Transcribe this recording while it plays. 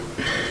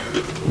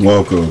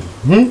Welcome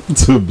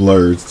to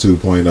Blurs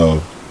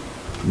 2.0.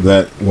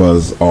 That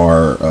was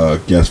our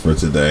guest for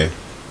today.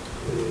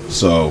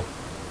 So,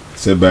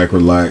 sit back,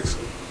 relax,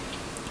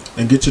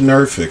 and get your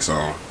nerve fix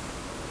on.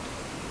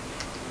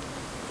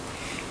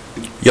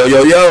 Yo,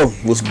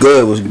 what's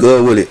good? What's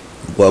good with it?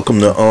 Welcome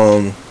to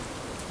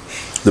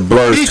the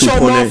Blurs 2.0. Eat your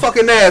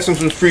motherfucking ass in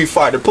some Street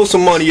Fighter. Put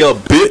some money up,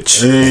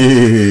 bitch.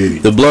 Hey.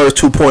 The Blurs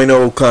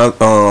 2.0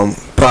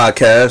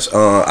 podcast.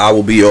 I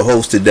will be your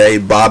host today,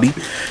 Bobby,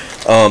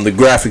 the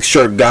graphic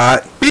shirt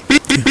guy.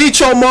 Beat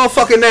your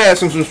motherfucking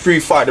ass in some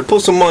Street Fighter.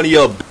 Put some money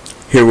up.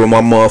 Here with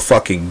my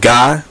motherfucking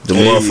guy, the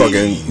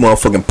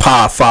motherfucking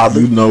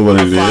Podfather. You know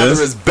what it Father is.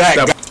 is back.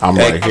 I'm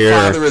right here.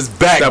 Father is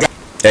back.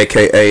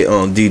 AKA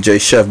DJ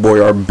Chef Boy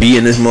RB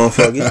in this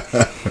motherfucker.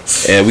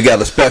 And we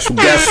got a special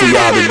guest for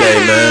y'all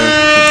today,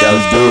 man. We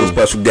got a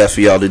special guest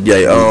for y'all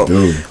today.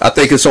 I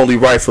think it's only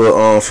right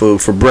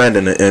for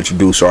Brandon to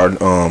introduce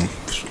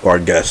our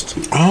guest.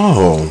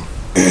 Oh,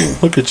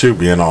 look at you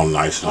being all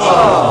nice and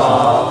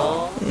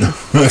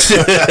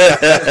shit.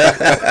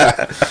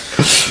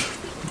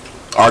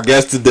 Our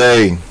guest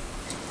today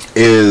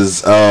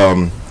is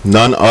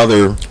none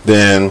other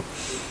than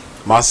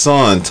my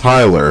son,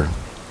 Tyler.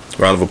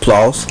 Round of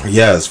applause.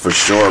 Yes, for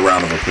sure.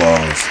 Round of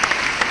applause.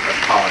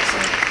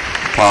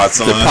 Pod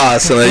son. The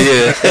Pod Son,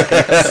 yeah.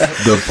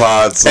 The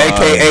Pod son.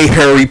 AKA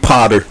Harry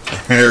Potter.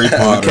 Harry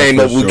Potter.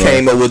 We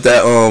came up with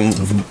that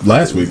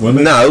last week,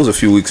 wasn't it? Nah, it was a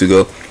few weeks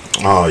ago.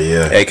 Oh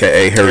yeah.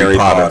 AKA Harry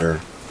Potter.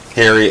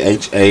 Harry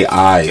Hairy.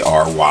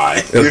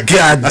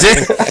 God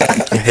damn.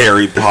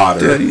 Harry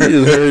Potter.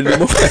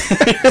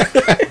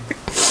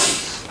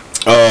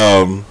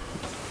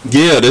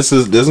 Yeah, this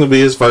is gonna be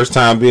his first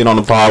time being on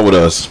the pod with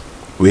us.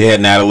 We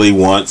had Natalie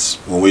once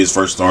when we was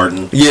first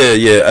starting.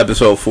 Yeah,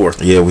 episode 4.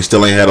 Yeah, we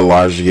still ain't had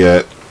Elijah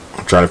yet.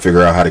 I'm trying to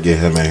figure out how to get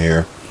him in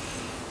here.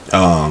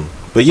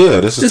 But yeah,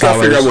 this is just gotta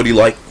figure out what he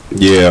like.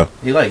 Yeah,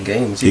 he like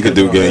games. He could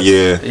do games.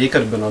 Yeah, he could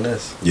have been on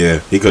this.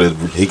 Yeah, he could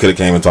have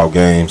came and talked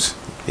games.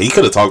 He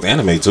could have talked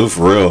anime too,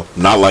 for real.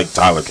 Not like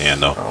Tyler can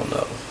though. I don't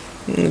know.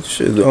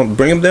 Shit,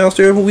 bring him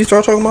downstairs when we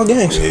start talking about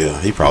games. Yeah,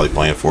 he probably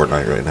playing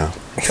Fortnite right now.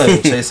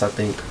 Playing Chase, I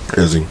think.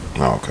 Is he?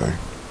 Oh, okay.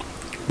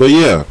 But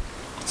yeah,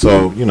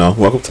 so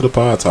welcome to the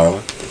pod,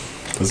 Tyler.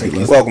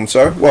 Welcome,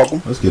 sir.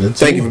 Welcome. Let's get into it.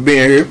 Thank you for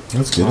being here.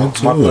 Let's get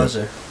into my it.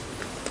 pleasure.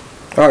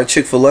 All right,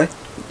 Chick-fil-A.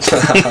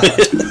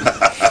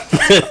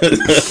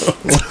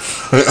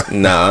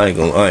 Nah, I ain't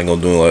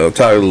gonna do it like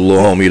Tyler's a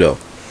little homie though.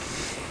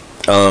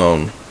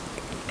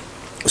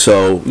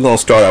 So we're gonna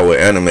start out with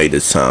anime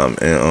this time,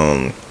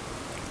 and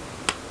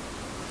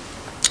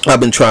I've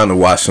been trying to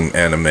watch some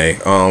anime.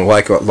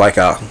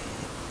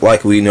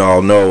 Like we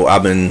all know,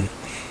 I've been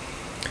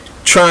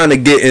trying to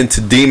get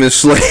into Demon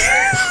Slayer.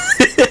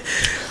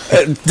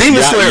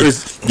 Demon Slayer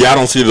is. Y'all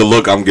don't see the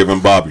look I'm giving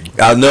Bobby.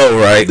 I know,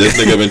 right? This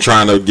nigga been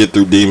trying to get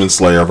through Demon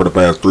Slayer for the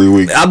past 3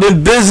 weeks. I've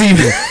been busy.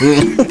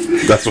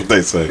 That's what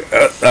they say.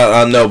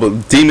 I know,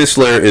 but Demon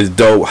Slayer is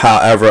dope.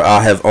 However,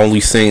 I have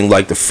only seen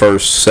like the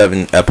first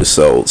 7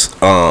 episodes.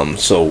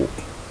 So,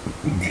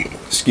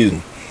 excuse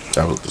me.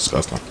 That was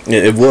disgusting.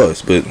 It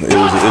was, but it was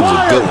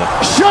a good one.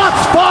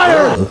 Shots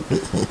fired!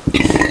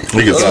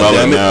 We can smell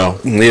it now.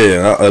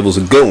 Yeah, it was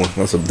a good one.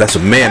 That's a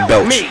man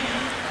belch.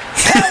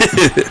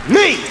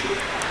 Me!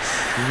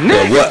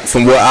 But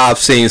from what I've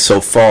seen so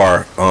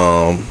far,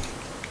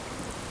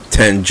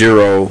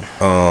 Tanjiro,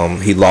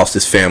 he lost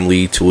his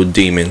family to a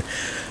demon.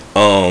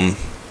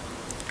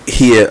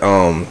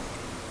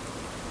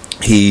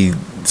 He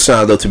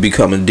signed up to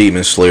become a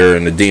demon slayer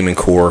in the Demon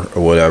Corps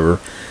or whatever.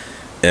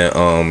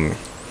 And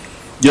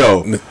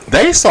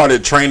they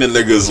started training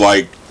niggas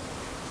like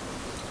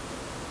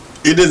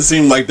it didn't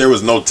seem like there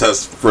was no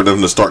test for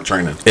them to start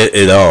training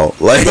at all.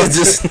 Like he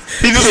just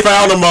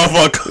found a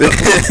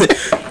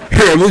motherfucker.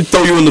 Here, let me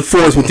throw you in the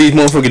forest with these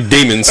motherfucking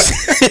demons.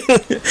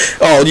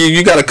 Oh,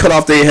 you gotta cut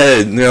off their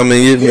head. You know what I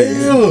mean?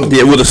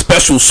 Yeah, with a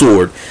special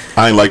sword.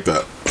 I ain't like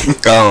that.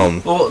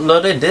 Well, no,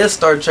 they did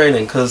start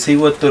training because he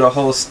went through the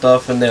whole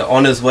stuff, and then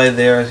on his way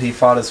there, he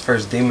fought his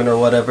first demon or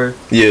whatever.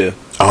 Yeah.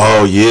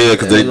 Oh yeah,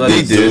 because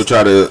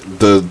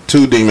the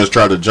 2 demons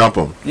tried to jump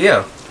him.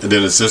 Yeah. And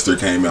then his sister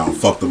came out and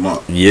fucked him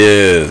up.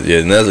 Yeah,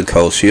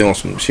 Nezuko, she on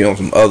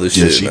some other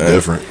shit. Yeah, she man.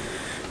 different.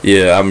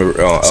 Yeah, I remember.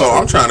 So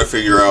I'm trying to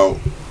figure out,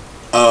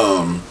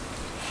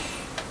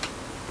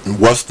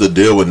 what's the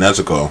deal with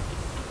Nezuko?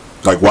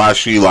 Like, why is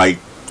she like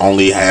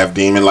only half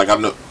demon? Like,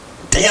 I'm no.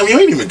 Damn, you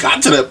ain't even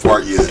got to that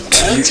part yet.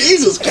 Man.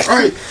 Jesus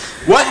Christ,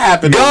 what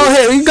happened? Go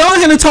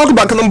ahead and talk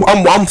about because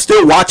I'm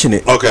still watching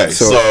it. Okay,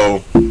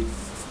 so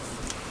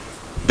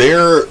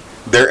they're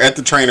at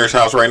the trainer's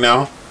house right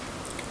now.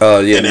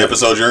 Yeah. In the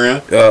episode you're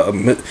in?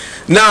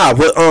 Nah,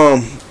 but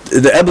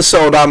the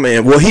episode I'm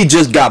in, well, he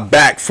just got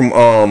back from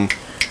the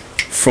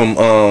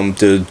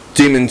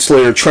Demon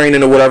Slayer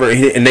training or whatever,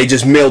 and they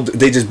just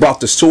brought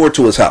the sword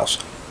to his house.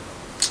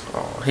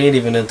 Oh, he ain't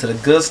even into the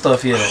good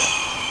stuff yet.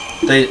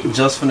 They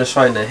just finished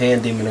fighting the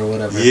hand demon or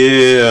whatever.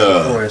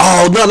 Yeah.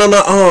 Oh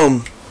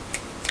no.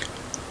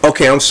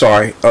 Okay, I'm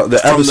sorry.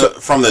 The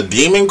episode from the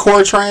Demon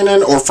Core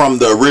training, or from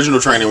the original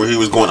training where he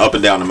was going up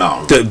and down the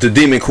mountain. The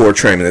Demon Core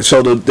training.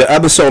 So the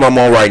episode I'm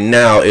on right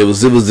now, it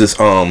was this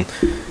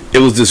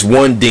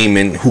one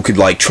demon who could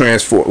like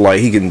transform, like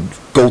he can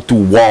go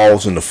through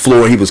walls and the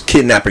floor. He was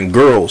kidnapping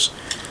girls.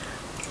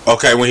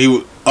 Okay,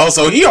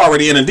 so he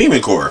already in a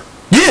Demon Core.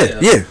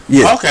 Yeah.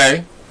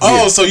 Okay.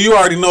 Oh, so you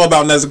already know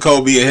about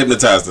Nezuko being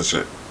hypnotized and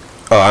shit.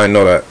 Oh, I didn't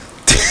know that.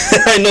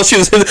 I didn't know she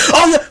was.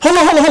 Oh yeah, hold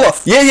on.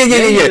 Yeah.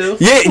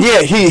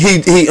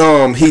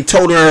 He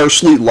told her in her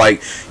sleep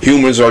like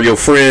humans are your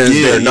friends.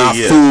 They're not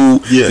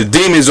food. Yeah. The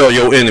demons are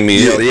your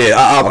enemies. Yeah.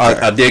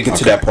 I did get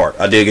to that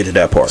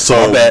part.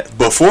 So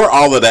before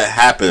all of that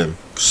happened,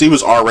 she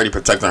was already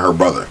protecting her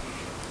brother.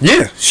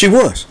 Yeah, she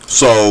was.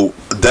 So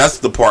that's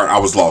the part I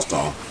was lost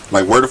on.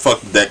 Like, where the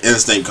fuck did that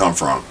instinct come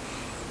from?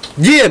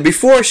 Yeah,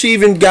 before she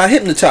even got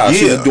hypnotized,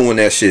 she was doing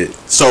that shit.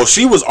 So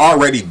she was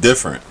already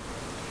different.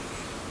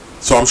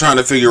 So I'm trying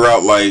to figure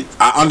out, like,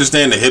 I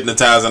understand the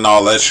hypnotizing and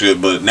all that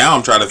shit, but now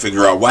I'm trying to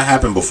figure out what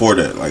happened before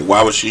that. Like,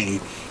 why was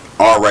she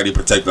already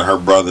protecting her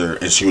brother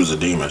and she was a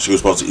demon? She was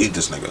supposed to eat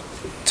this nigga.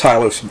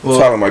 Tyler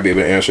might be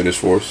able to answer this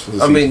for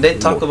us. I mean, they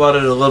talk about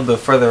it a little bit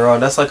further on.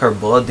 That's like her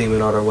blood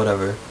demon or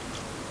whatever.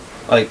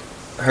 Like,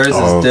 hers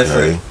is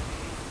different.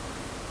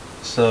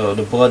 So,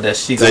 the blood that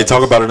she got... Did they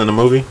talk about it in the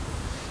movie?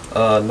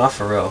 Not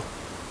for real.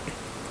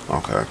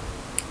 Okay.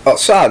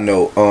 Side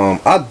note,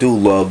 I do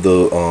love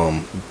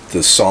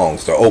the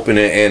songs, the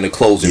opening and the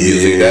closing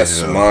music.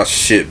 That's my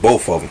shit,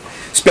 both of them.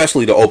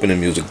 Especially the opening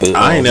music. But,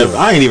 I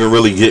ain't even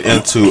really get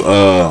into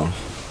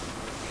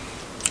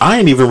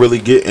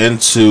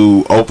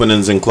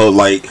openings and close.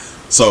 Like,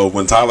 so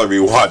when Tyler be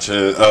watching,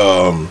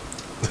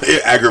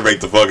 it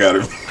aggravate the fuck out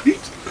of me.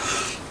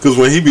 Because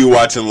when he be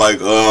watching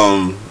like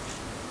on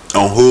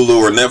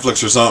Hulu or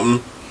Netflix or something,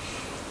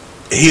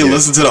 he'll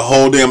listen to the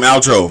whole damn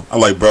outro.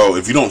 I'm like, bro,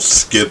 if you don't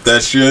skip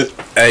that shit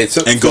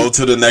and go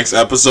to the next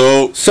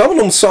episode. Some of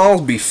them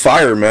songs be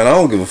fire, man. I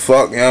don't give a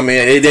fuck. You know what I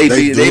mean, they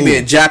be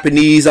in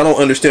Japanese. I don't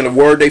understand the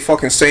word they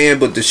fucking saying,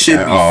 but the shit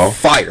be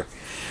fire.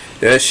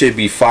 That shit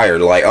be fire.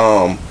 Like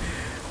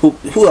who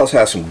else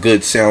has some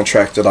good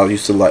soundtracks that I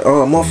used to like?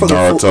 Motherfucker.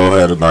 Naruto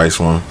had a nice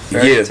one.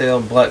 Fairy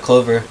Tail, Black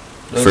Clover.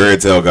 Fairy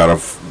Tail got a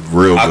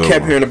real good I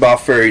kept hearing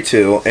about Fairy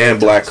Tail and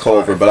Black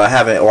Clover, but I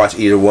haven't watched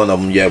either one of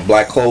them yet.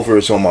 Black Clover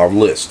is on my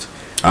list.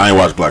 I ain't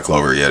watched Black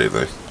Clover yet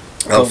either.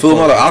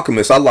 Fullmetal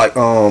Alchemist, I like.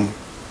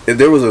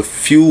 There was a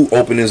few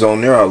openings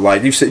on there I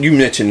like. You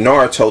mentioned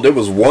Naruto. There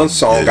was one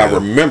song I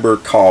remember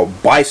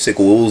called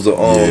Bicycle. It was the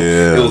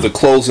it was the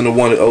closing of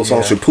one that was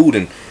on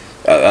Shippuden.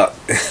 I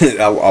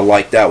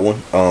like that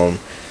one.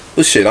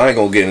 But shit, I ain't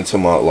gonna get into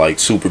my like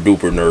super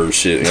duper nerd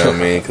shit. You know what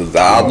I mean? Because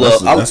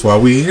that's why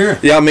we here.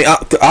 Yeah, I mean,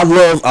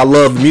 I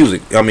love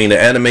music. I mean,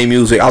 the anime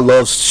music. I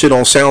love shit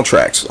on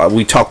soundtracks.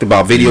 We talked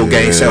about video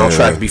game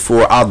soundtracks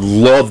before. I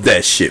love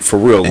that shit for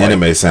real.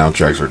 Anime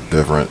soundtracks are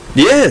different.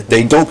 Yeah,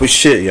 they dope as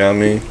shit. You know what I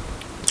mean?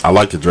 I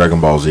like the Dragon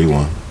Ball Z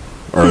one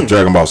or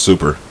Dragon Ball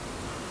Super.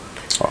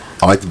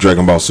 I like the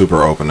Dragon Ball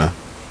Super opener.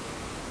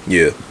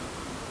 Yeah.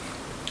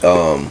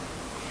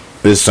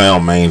 It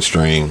sound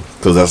mainstream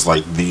because that's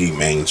like the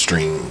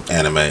mainstream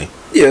anime.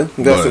 Yeah,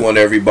 that's the one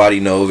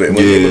everybody knows. When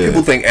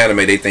people think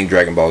anime, they think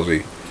Dragon Ball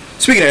Z.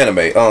 Speaking of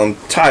anime,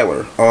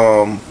 Tyler,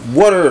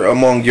 what are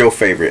among your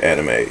favorite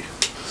anime?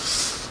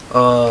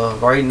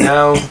 Right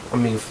now, I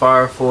mean,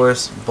 Fire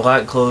Force,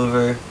 Black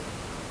Clover,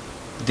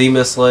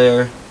 Demon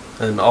Slayer,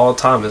 and all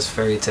time is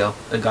Fairy Tail.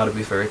 It gotta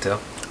be Fairy Tail.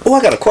 Oh,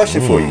 I got a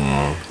question for you.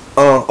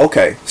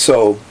 Okay,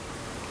 so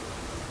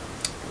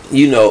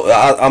you know,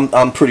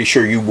 I'm pretty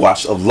sure you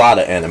watch a lot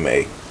of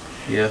anime.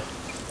 Yeah.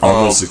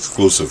 Almost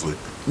exclusively.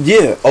 Yeah.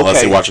 Okay.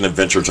 Unless you're watching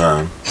Adventure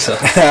Time.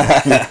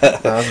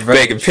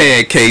 Making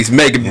pancakes.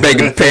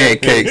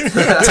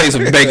 Take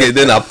some bacon,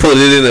 then I put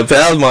it in the.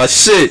 That was my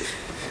shit.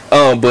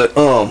 But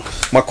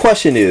my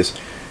question is,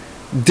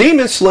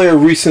 Demon Slayer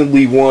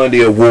recently won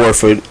the award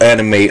for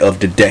anime of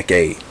the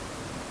decade.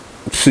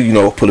 So, you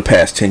know, for the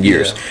past 10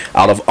 years.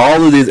 Out of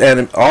all of the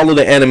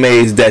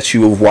animes that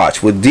you have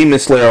watched, with Demon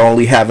Slayer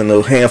only having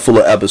a handful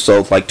of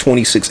episodes, like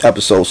 26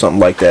 episodes, something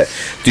like that,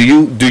 do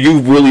you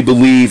really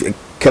believe?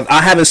 Because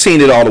I haven't seen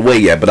it all the way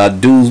yet, but I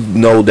do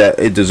know that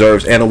it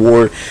deserves an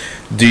award.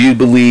 Do you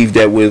believe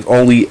that with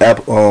only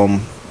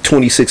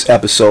 26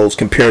 episodes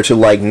compared to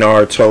like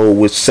Naruto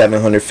with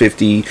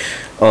 750,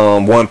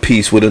 One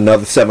Piece with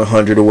another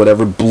 700 or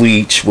whatever,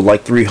 Bleach with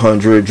like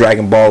 300,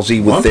 Dragon Ball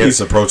Z with One Piece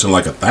approaching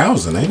like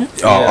 1,000, ain't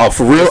it? Oh,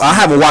 for real? I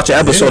haven't watched an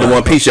episode of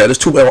One Piece yet. It's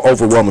too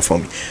overwhelming for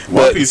me.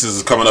 One Piece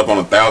is coming up on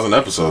 1,000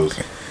 episodes.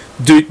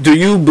 Do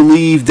you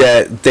believe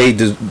that they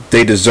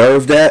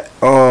deserve that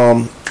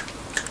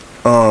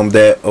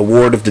that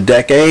award of the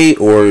decade,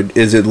 or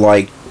is it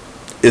like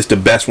it's the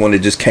best one that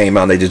just came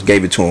out and they just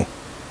gave it to them?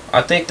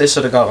 I think they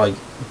should have got like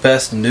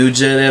best new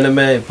gen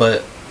anime,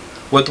 but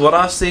with what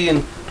I've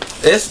seen,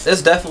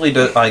 it's definitely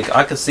like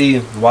I could see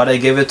why they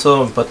gave it to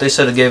them, but they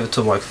should have gave it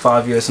to them like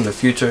 5 years in the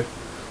future,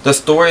 The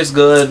story's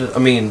good. I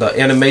mean, the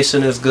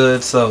animation is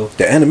good. So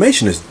The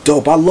animation is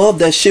dope. I love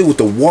that shit with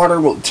the water.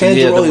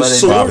 Tanjiro way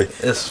is they sword. do it,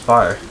 it's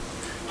fire.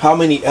 How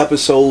many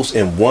episodes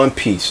in One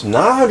Piece?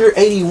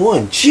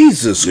 981.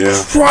 Jesus Yeah.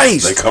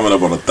 Christ. They coming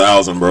up on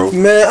 1,000, bro.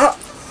 Man,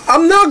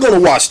 I'm not gonna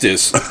watch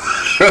this.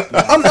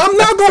 I'm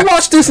not gonna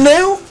watch this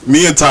now.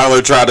 Me and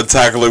Tyler tried to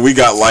tackle it. We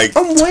got like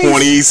I'm waiting.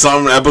 20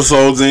 some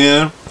episodes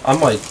in, I'm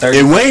like 30.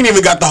 and we ain't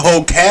even got the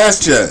whole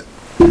cast yet.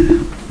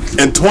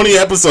 And 20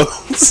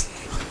 episodes.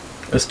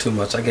 It's too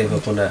much. I gave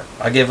up on that.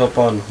 I gave up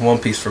on One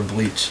Piece for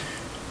Bleach.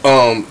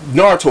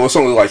 Naruto, it's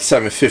only like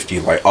 750,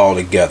 like all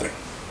together.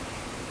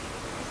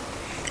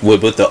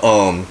 With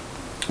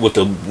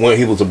the when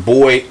he was a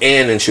boy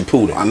and in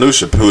Shippuden. I knew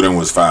Shippuden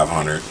was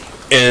 500.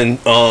 And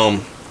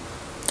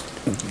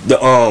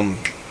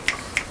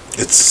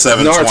It's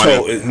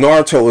 720.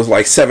 Naruto is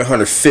like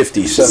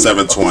 750,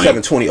 720.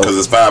 720. Because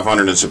it's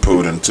 500 in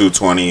Shippuden,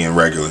 220 in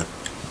regular.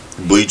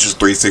 Bleach is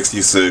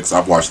 366.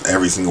 I've watched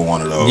every single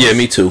one of those. Yeah,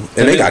 me too.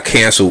 And they got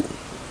canceled.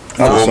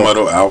 Full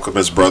Metal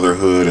Alchemist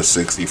Brotherhood is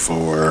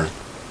 64.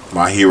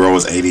 My Hero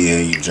is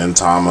 88.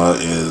 Gintama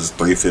is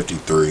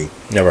 353.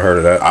 Never heard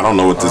of that. I don't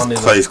know what I don't this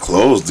either. place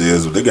closed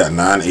is, but they got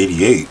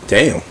 988.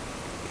 Damn.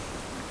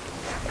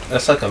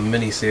 That's like a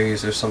mini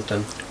series or something.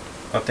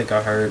 I think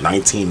I heard.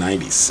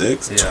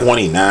 1996? Yeah.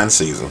 29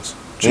 seasons.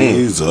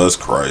 Jesus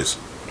Christ.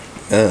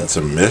 Yeah. It's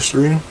a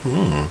mystery?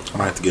 I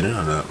might have to get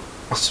into that.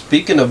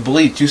 Speaking of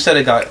Bleach, you said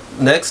it got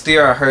next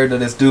year. I heard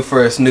that it's due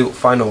for its new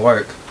final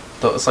arc.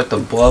 It's like the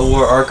Blood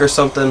War arc or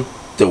something.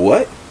 The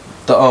what?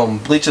 The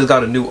Bleach has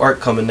got a new arc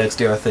coming next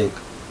year, I think.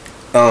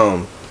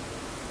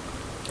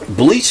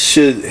 Bleach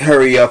should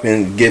hurry up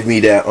and give me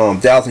that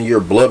 1,000-year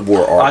Blood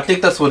War arc. I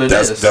think that's what it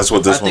is. That's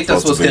what this I think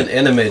one's that's what's supposed to getting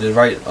animated,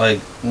 right?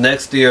 Like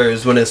next year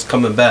is when it's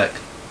coming back.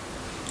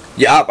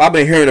 Yeah, I've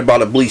been hearing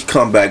about a Bleach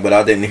comeback, but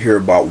I didn't hear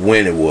about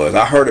when it was.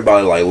 I heard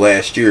about it like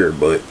last year,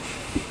 but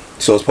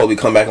so it's probably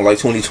come back in like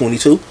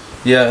 2022.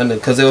 Yeah, and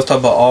because they was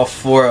talking about all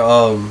four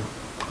of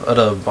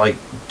the like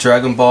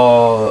Dragon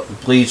Ball,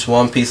 Bleach,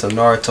 One Piece, and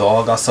Naruto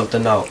all got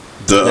something out.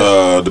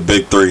 The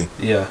big three.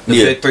 Yeah, the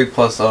Yeah. big three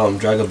plus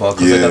Dragon Ball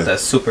because Yeah. they got that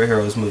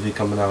superheroes movie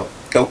coming out.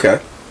 Okay.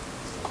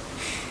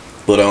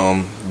 But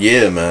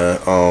yeah,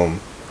 man.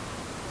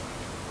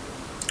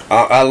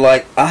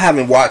 I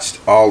haven't watched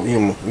all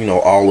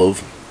all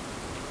of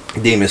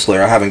Demon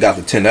Slayer. I haven't got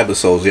the 10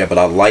 episodes yet, but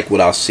I like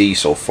what I see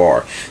so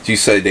far. So you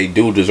say they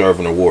do deserve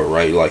an award,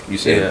 right? Like you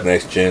said, Yeah.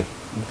 next gen.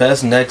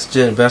 Best next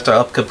gen, best or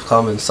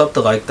upcoming,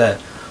 something like that.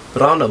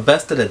 But I don't know,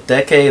 best of the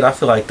decade. I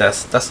feel like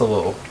that's a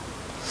little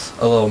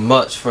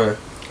much for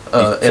feel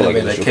like anime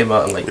it that should- came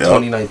out in like Yep.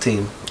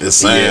 2019. It's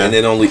saying. Yeah,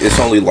 and it's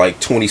only like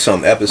 20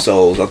 some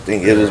episodes. I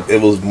think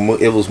it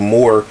was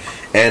more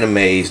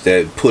animes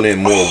that put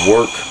in more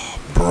work.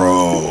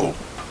 Bro.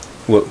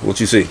 What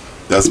you see?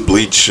 That's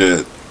Bleach shit.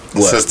 It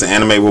What? says the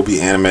anime will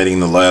be animating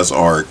the last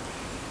arc.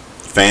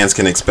 Fans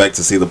can expect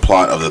to see the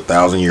plot of the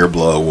 1,000-Year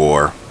Blood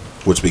War,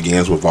 which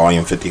begins with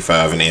Volume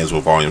 55 and ends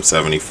with Volume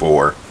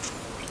 74.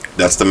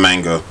 That's the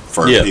manga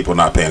for Yeah. people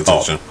not paying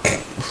attention.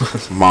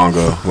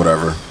 Manga,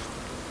 whatever.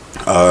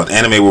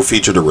 Anime will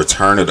feature the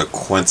return of the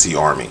Quincy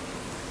Army.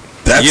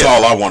 That's Yeah.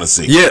 all I want to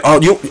see. Yeah.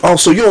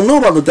 So you don't know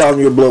about the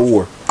 1,000-Year Blood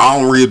War? I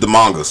don't read the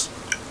mangas.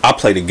 I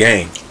play the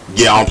game.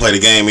 Yeah, I don't play the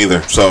game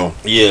either. So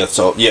Yeah.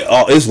 So yeah.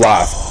 It's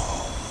live.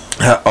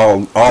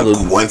 All the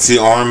the. Quincy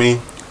Army.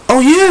 Oh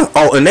yeah.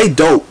 Oh, and they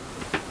dope.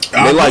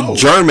 I They like know.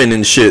 German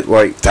and shit.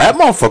 Like That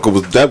motherfucker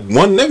was that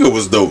one nigga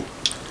was dope.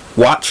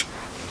 watch.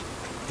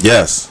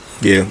 Yes.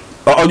 Yeah.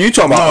 Oh, you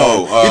talking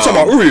about? No, you talking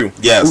about Uryu?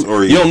 yes,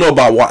 Uryu. You don't know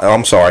about what?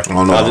 I'm sorry. I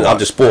don't know about I'll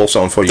just spoil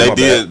something for you. They My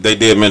bad.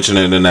 did mention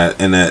it in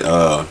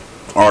that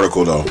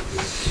article though.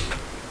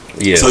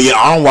 Yeah. So yeah,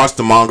 I don't watch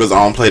the mangas.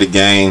 I don't play the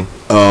game.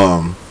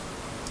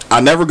 I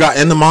never got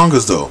into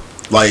mangas though.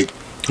 Like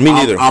Me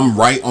neither. I'm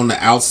right on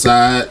the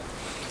outside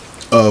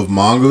of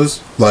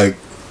mangas. Like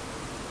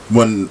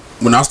when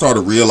I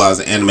started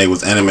realizing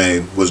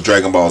anime was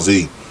Dragon Ball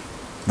Z.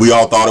 We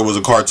all thought it was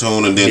a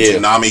cartoon, and then Yeah.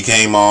 Toonami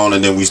came on,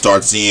 and then we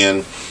start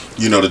seeing,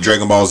 the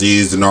Dragon Ball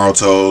Z's, the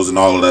Naruto's, and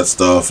all of that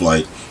stuff.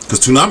 Like, because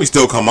Toonami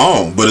still come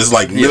on, but it's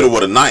like middle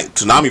of the night.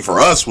 Toonami for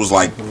us was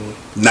like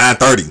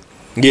 9:30,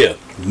 Yeah.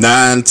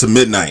 9 to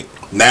midnight.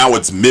 Now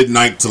it's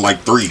midnight to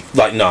like 3.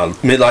 Like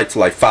midnight to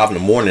like 5 in the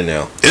morning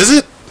now. Is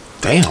it?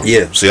 Damn.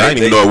 Yeah. See, I didn't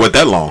even know it went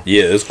that long.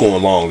 Yeah, it's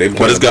going long. They've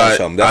But it's got-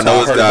 something. I That's know how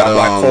I it's heard got, about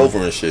Black Clover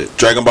and shit.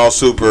 Dragon Ball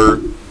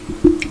Super,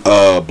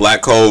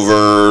 Black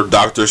Clover,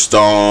 Dr.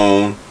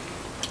 Stone,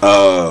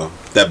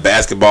 that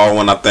basketball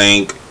one, I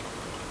think.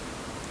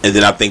 And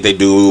then I think they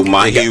do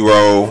My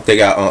Hero, They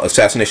got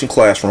Assassination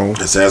Classroom.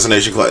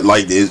 Assassination Class.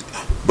 Like it,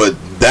 but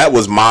that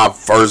was my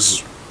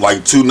first. Like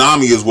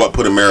Toonami is what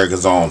put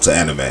Americans on to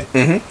anime,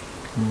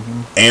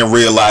 and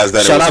realized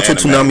that Shout it out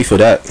was to anime. Toonami for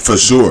that. For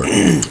sure.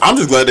 I'm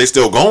just glad they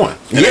still going.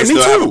 And Yeah, they me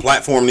still have too. a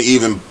platform to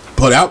even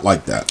put out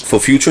like that. For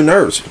future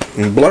nerds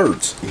and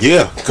blurs.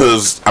 Yeah,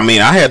 because I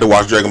mean, I had to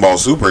watch Dragon Ball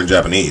Super in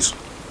Japanese.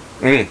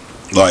 Mm.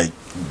 Like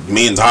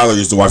me and Tyler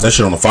used to watch that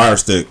shit on the Fire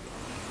Stick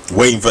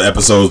waiting for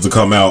episodes to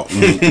come out.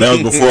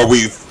 That was before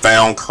we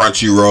found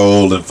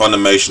Crunchyroll and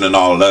Funimation and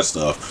all of that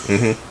stuff.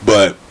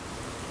 But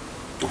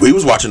we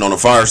was watching on a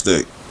Fire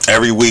Stick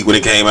every week when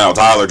it came out.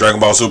 Tyler, Dragon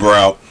Ball Super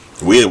out.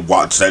 We had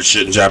watched that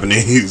shit in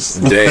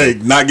Japanese.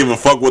 Like, not giving a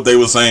fuck what they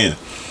were saying.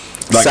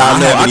 Like,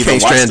 I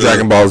can't stand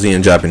Dragon Ball Z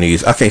in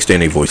Japanese. I can't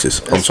stand their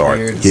voices. I'm sorry.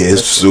 Weird. Yeah,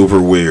 it's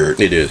super weird.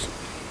 It is.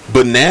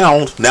 But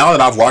now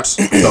that I've watched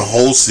the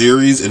whole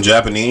series in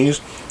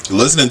Japanese,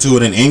 listening to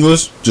it in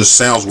English just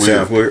sounds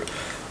weird.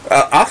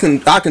 I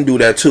can do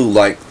that too.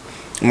 Like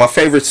my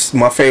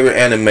favorite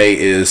anime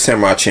is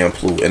Samurai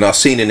Champloo, and I've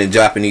seen it in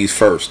Japanese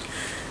first,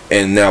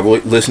 and now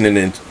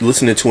listening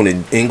to it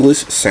in English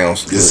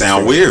sounds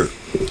weird.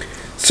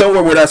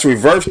 Somewhere where that's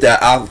reversed.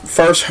 That I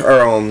first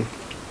heard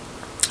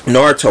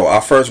Naruto. I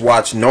first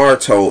watched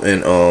Naruto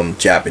in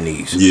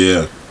Japanese.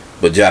 Yeah.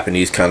 But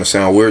Japanese kind of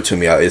sound weird to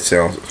me. It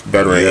sounds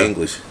better in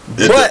English.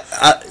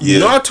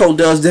 Naruto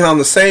does sound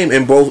the same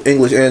in both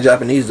English and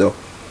Japanese, though.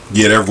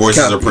 Yeah, their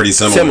voices are pretty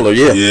similar. Similar,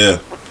 yeah.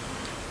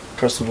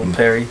 Principal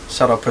Perry.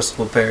 Shout out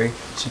Principal Perry.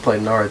 She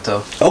played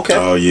Naruto. Okay.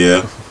 Oh,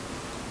 yeah.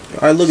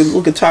 All right,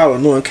 look at Tyler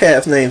knowing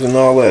cast names and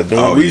all that.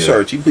 Doing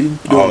research. He doing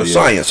the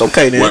science.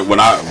 Okay, then. When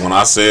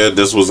I said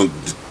this wasn't...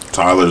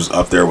 Tyler's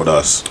up there with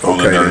us on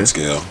the nerd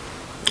scale.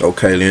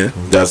 Okay, then.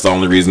 That's the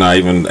only reason I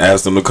even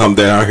asked him to come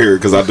down here,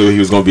 because I knew he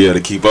was going to be able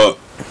to keep up.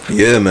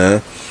 Yeah, man.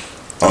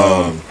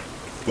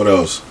 What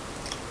else?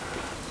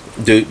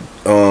 Dude,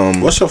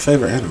 what's your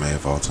favorite anime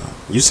of all time?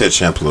 You said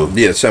Champloo.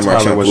 Yeah, Samurai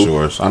Champloo. What's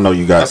yours? I know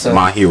you got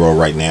My Hero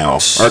right now.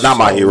 Or not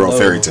My Hero,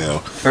 Fairy Tail.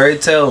 Fairy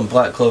Tail and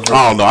Black Clover.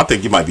 Oh, no, I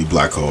think you might be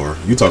Black Clover.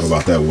 You talk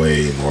about that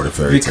way more than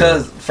Fairy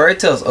Tail. Because Fairy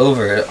Tail's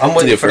over. I'm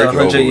waiting for the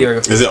 100-year.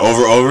 Is it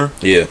over?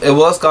 Yeah. It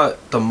was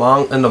got the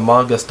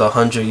manga, it's the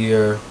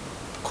 100-year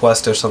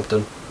quest or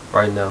something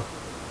right now.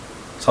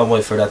 So I'm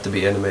waiting for that to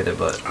be animated,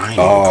 but I ain't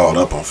even caught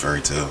up on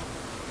Fairy Tail.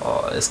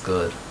 Oh, it's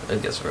good.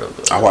 It gets real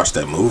good. I watched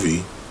that movie.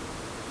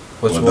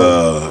 Which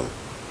one?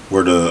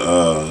 Where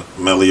the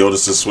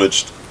Meliodas is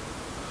switched.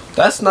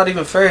 That's not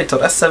even Fairy Tail.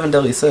 That's Seven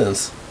Deadly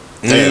Sins.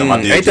 Damn,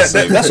 I did that's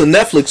a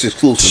Netflix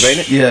exclusive, ain't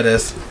it? Yeah, it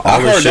is. I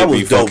heard that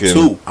was dope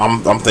too.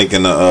 I'm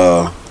thinking.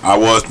 I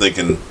was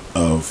thinking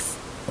of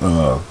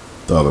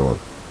the other one,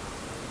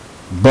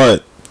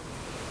 but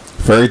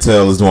Fairy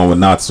Tail is the one with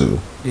Natsu.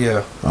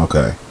 Yeah.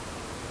 Okay.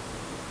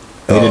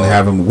 They didn't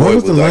have him. What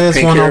was the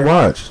last one I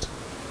watched?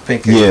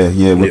 Pink hair.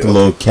 Yeah, with the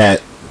little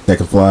cat that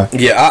can fly.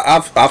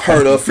 Yeah, I've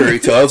heard of Fairy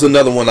Tail. That was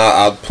another one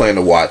I plan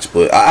to watch,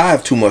 but I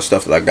have too much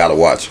stuff that I gotta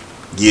watch.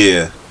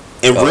 Yeah,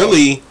 and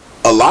really,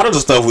 a lot of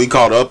the stuff we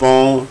caught up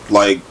on,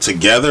 like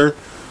together,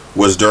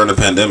 was during the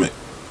pandemic.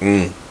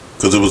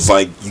 Because it was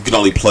like you can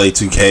only play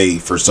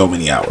 2K for so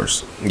many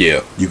hours.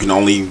 Yeah, you can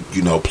only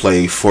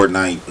play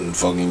Fortnite and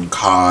fucking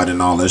COD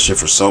and all that shit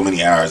for so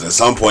many hours. At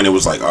some point, it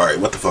was like, all right,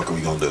 what the fuck are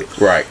we gonna do?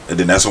 Right. And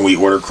then that's when we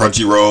ordered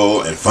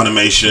Crunchyroll and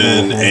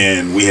Funimation,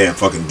 and we had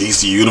fucking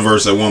DC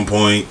Universe at one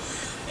point.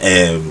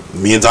 And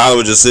me and Tyler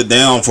would just sit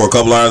down for a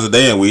couple hours a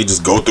day, and we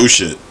just go through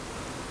shit.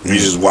 We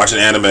just watching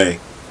anime,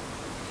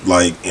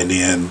 and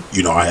then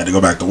I had to go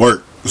back to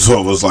work,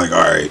 so it was like, all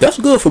right, that's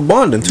good for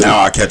bonding too. Now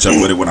I catch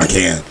up with it when I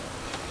can.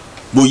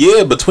 Well,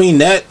 yeah, between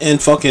that and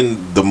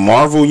fucking the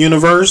Marvel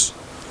universe,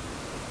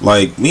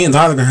 like me and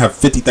Tyler gonna have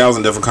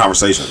 50,000 different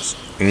conversations.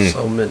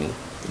 So many,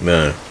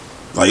 man.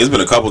 Like it's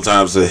been a couple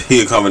times that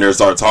he'd come in there and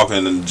start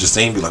talking, and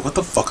Justine be like, "What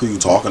the fuck are you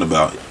talking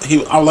about?"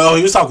 I'm like, "Oh,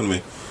 he was talking to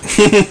me."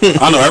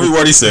 I know every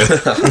word he said.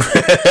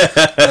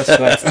 That's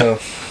facts though.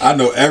 I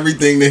know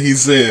everything that he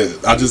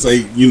said. I just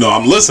say,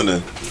 I'm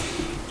listening.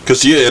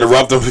 Cause she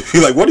interrupt him. Be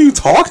like, "What are you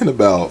talking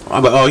about?"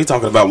 I'm like, "Oh, he's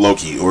talking about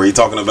Loki, or he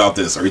talking about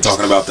this, or he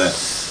talking about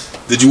that."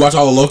 Did you watch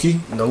all of Loki?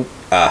 Nope.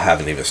 I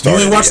haven't even started.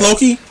 You didn't watch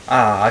Loki?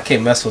 I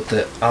can't mess with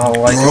it. I don't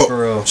like it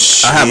for real.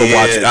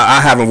 I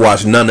haven't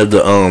watched none of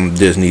the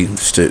Disney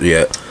shit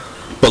yet.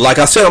 But like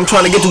I said, I'm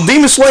trying to get to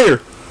Demon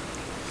Slayer.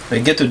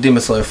 Hey, get through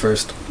Demon Slayer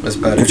first. That's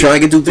better. I'm trying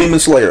to get to Demon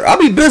Slayer. I'll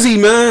be busy,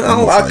 man.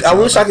 I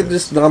wish I could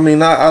just. I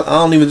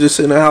don't even just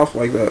sit in the house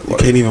like that. You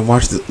can't even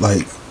watch the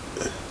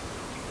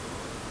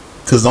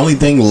because the only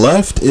thing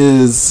left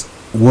is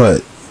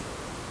what?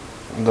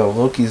 No,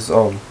 Loki's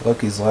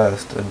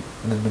last in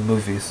the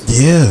movies.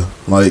 Yeah,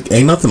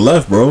 ain't nothing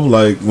left, bro.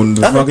 Like when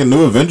the fucking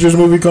new Avengers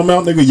movie come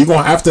out, nigga, you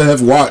gonna have to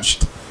have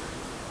watched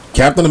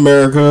Captain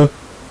America,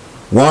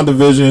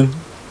 WandaVision,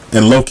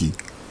 and Loki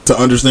to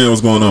understand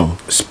what's going on.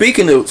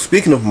 Speaking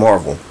of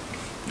Marvel,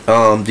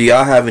 do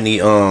y'all have any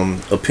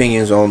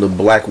opinions on the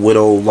Black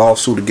Widow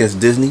lawsuit against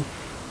Disney?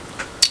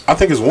 I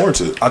think it's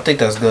warranted. I think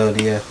that's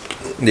good. Yeah.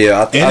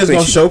 Yeah, and it's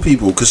gonna show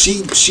people because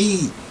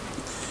she.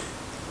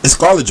 It's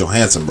Scarlett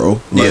Johansson,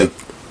 bro.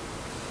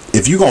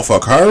 If you gonna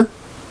fuck her,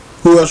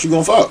 who else you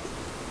gonna fuck?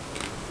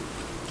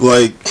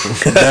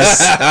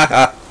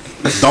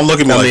 That's. Don't look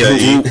at me like that,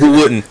 E. Who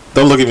wouldn't?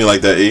 Don't look at me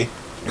like that, E.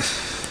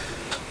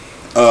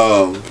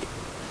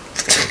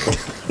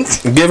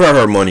 Give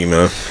her money,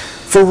 man.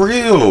 For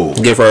real.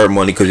 Give her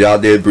money because y'all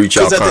did breach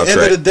y'all contract. Because at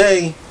the end of the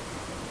day,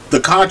 the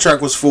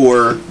contract was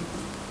for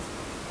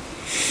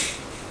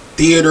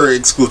theater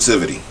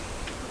exclusivity.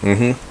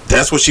 Mm-hmm.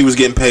 That's what she was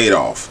getting paid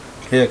off.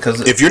 Yeah,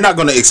 because If you're not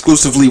going to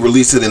exclusively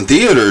release it in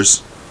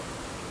theaters,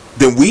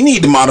 then we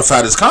need to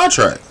modify this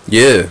contract.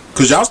 Yeah.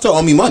 Because y'all still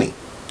owe me money.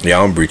 Yeah,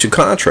 I'm breaching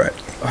contract.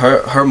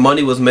 her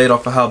money was made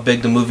off of how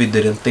big the movie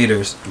did in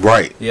theaters.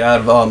 Right. Yeah,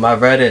 I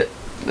read it.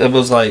 It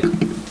was like,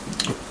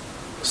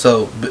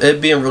 so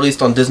it being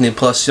released on Disney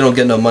Plus, she don't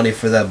get no money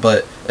for that.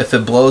 But if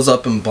it blows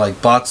up in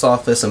like box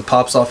office and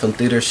pops off in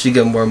theaters, she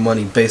get more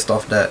money based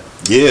off that.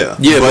 Yeah.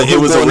 Yeah, but it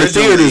was on the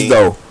theaters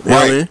though.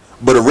 Right.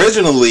 But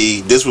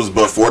originally, this was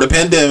before the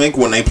pandemic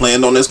when they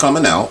planned on this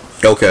coming out.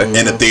 Okay.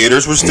 And the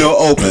theaters were still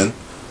open.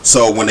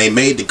 So when they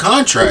made the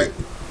contract,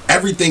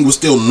 everything was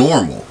still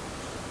normal.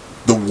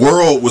 The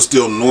world was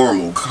still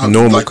normal.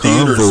 Normal like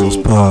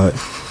Convos pod.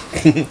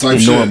 type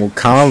Normal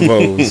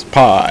Convos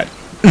pod.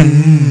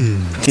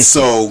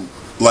 So,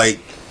 like,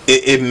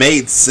 it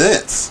made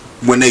sense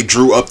when they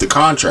drew up the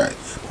contract.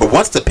 But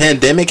once the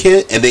pandemic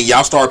hit and then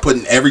y'all start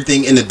putting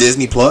everything into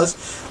Disney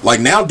Plus, like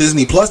now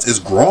Disney Plus is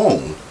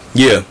grown.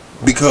 Yeah.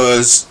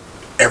 Because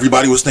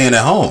everybody was staying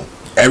at home.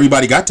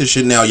 Everybody got this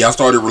shit now. Y'all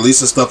started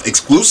releasing stuff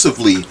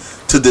exclusively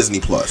to Disney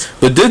Plus.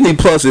 But Disney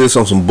Plus is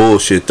on some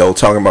bullshit though.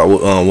 Talking about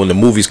when the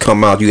movies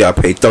come out, you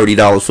gotta pay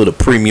 $30 for the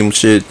premium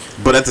shit.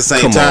 But at the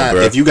same Come on, time,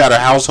 bruh. if you got a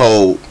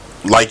household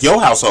like your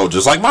household,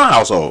 just like my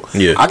household,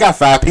 Yeah. I got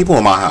 5 people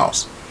in my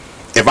house.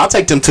 If I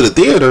take them to the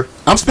theater,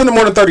 I'm spending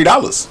more than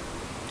 $30.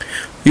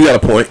 You got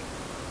a point.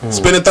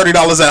 Spending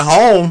 $30 at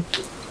home,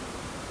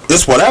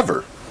 it's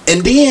whatever.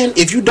 And then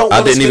if you don't,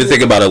 I didn't even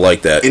think about it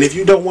like that. And if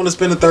you don't want to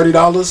spend the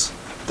 $30,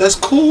 that's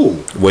cool.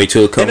 Wait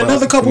till it comes In out.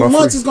 another couple Come out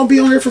months, free. it's gonna be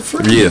on here for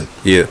free. Yeah,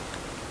 yeah.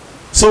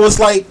 So it's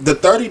like the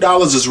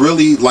 $30 is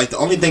really like the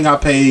only thing I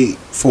pay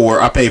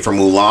for. I pay for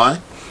Mulan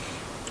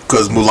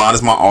because Mulan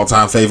is my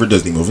all-time favorite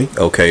Disney movie.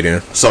 Okay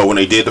then. So when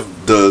they did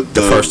the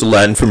First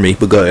Aladdin for me,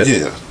 but go ahead.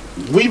 yeah,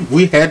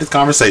 we had this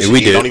conversation. Yeah, we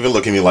You did. Don't even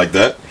look at me like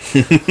that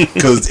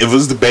because it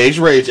was the Beige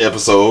Rage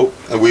episode,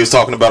 and we was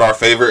talking about our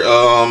favorite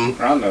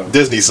I know.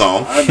 Disney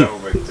song. I know,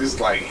 but just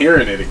like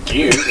hearing it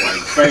again, it's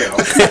like, fail.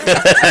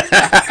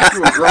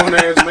 You a grown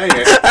ass man.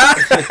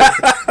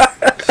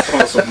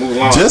 On some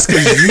Mulan. Just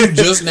because you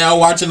just now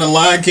watching The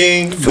Lion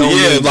King, don't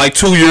Yeah, mean- like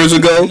 2 years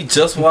ago. He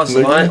just watched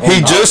Lion. He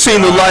just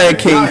seen The Lion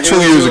King God, 2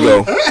 years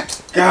ago.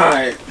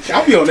 God,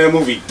 I'll be on that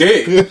movie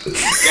dick.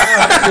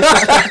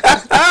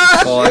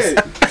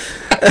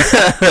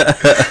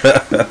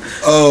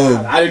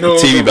 oh I didn't know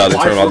TV it was about a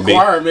to turn life off the beat.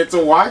 requirement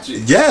to watch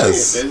it.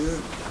 Yes. Yeah, this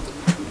is-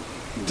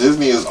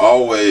 Disney is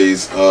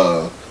always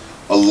a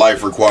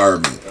life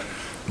requirement.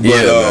 But,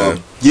 Yeah,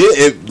 man. yeah,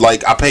 it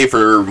like I pay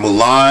for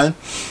Mulan.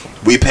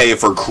 We pay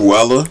for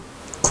Cruella.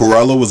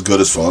 Cruella was good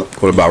as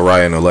fuck. What about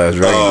Raya and the Last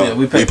Dragon? Yeah,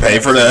 We we pay pay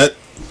for that.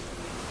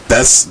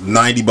 That's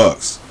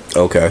 $90.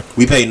 Okay.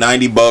 We pay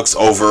 $90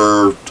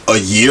 over a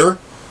year.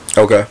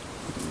 Okay.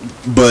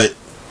 But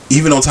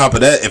even on top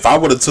of that, if I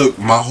would have took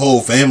my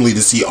whole family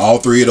to see all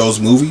 3 of those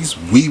movies,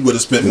 we would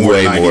have spent more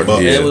Way than $90.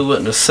 more, yeah. And we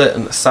wouldn't have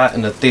sat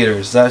in the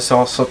theaters. That's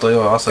also something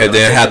also. And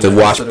then have to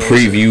watch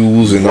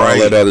previews and all Right.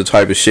 that other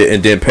type of shit,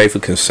 and then pay for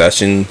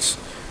concessions.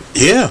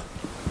 Yeah.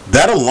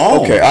 That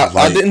alone. Okay, I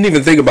like, didn't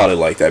even think about it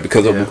like that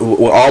because Yeah. of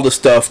all the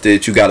stuff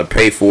that you got to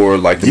pay for,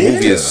 like the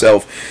movie Yeah.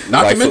 itself,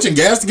 Not like to mention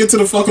gas to get to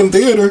the fucking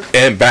theater.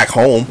 and back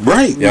home.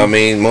 Right. You know what I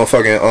mean?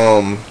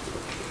 Motherfucking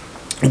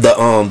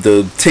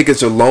the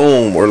tickets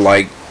alone were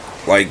like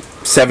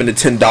 $7 to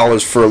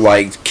 $10 for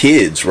like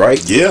kids,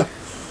 right? Yeah.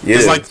 Yeah,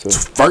 It's like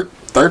so-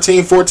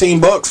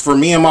 $13-$14 for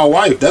me and my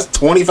wife. That's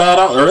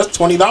 $25 or that's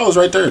 $20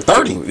 right there.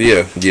 30.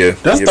 Yeah, yeah.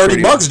 That's yeah,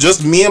 $30 pretty-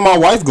 just me and my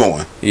wife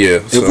going. Yeah.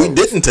 If we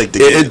didn't take the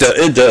kids.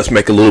 it does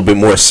make a little bit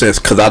more sense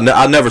because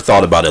I never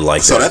thought about it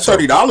like So that. that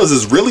 $30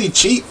 is really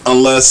cheap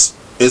unless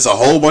it's a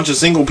whole bunch of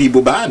single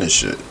people buying this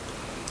shit.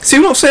 See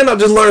what I'm saying? I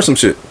just learned some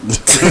shit.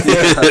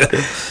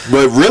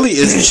 But really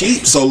it's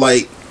cheap. So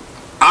like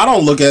I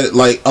don't look at it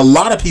like a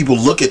lot of people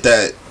look at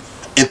that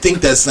and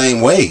think that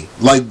same way.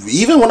 Like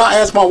even when I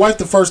asked my wife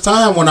the first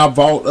time when I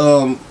bought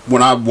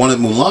when I wanted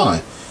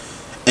Mulan,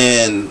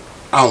 and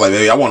I was like,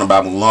 baby, I want to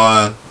buy Mulan. You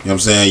know what I'm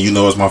saying? You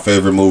know it's my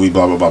favorite movie.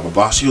 Blah blah blah blah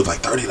blah. She was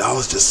like, $30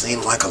 just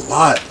seemed like a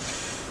lot,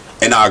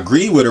 and I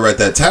agreed with her at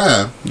that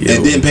time Yeah,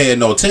 and didn't pay it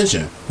no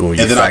attention. When And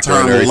you then I factor in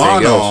turned everything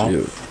Mulan else, on.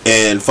 yeah.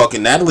 And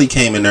fucking Natalie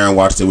came in there and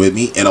watched it with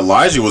me. And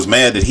Elijah was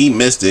mad that he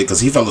missed it because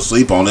he fell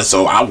asleep on it.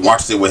 So I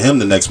watched it with him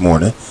the next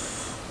morning.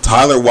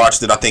 Tyler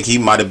watched it. I think he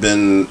might have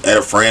been at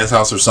a friend's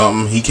house or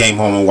something. He came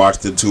home and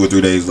watched it 2 or 3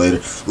 days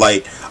later.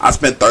 Like, I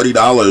spent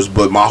 $30,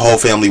 but my whole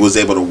family was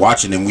able to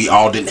watch it. And we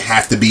all didn't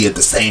have to be at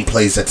the same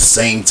place at the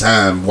same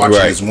time watching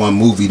Right. this one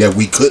movie that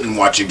we couldn't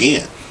watch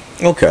again.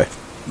 Okay.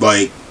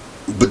 Like,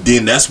 but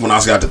then that's when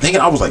I got to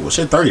thinking. I was like, well,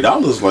 shit,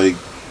 $30. Like,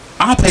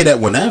 I'll pay that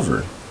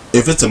whenever.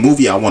 If it's a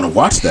movie I want to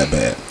watch that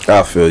bad.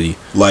 I feel you.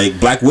 Like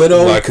Black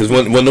Widow. Like, cause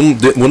when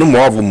them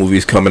Marvel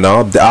movies coming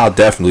out, I'll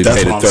definitely That's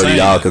pay the what I'm saying.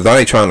 $30 because I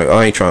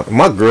ain't trying.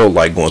 My girl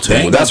like going to They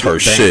them. ain't That's gonna her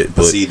do- they- shit.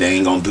 But see, they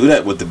ain't gonna do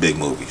that with the big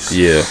movies.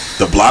 yeah,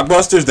 The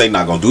blockbusters, they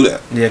not gonna do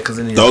that. Yeah, because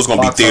Those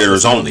gonna be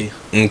theaters only.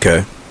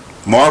 okay.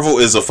 Marvel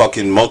is a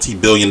fucking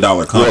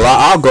multi-billion-dollar company.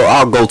 Well,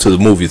 I'll go to the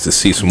movies to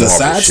see some The Marvel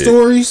side shit.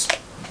 stories.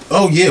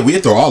 Oh yeah, we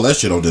throw all that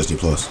shit on Disney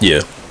Plus.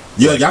 Yeah.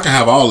 Yeah, y'all can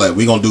have all that.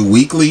 We gonna do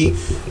weekly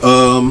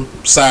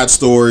side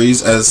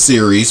stories as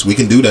series. We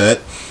can do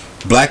that.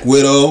 Black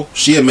Widow,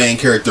 she a main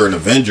character in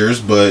Avengers,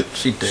 but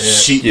She dead.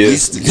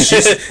 she's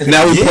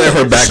Now we play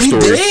her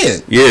backstory. She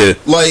dead. Yeah.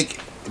 Like,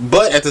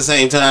 but at the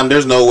same time,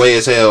 there's no way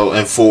as hell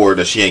in 4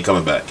 that she ain't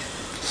coming back.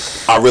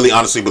 I really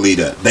honestly believe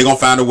that they gonna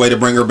find a way to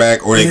bring her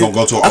back, or they gonna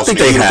go to an I think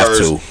alternate they have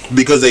universe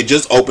because they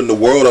just opened the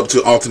world up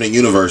to alternate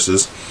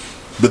universes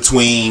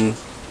between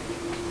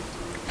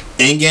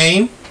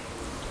Endgame,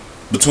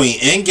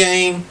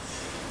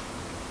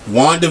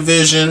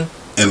 WandaVision,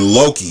 and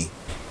Loki.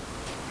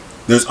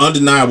 There's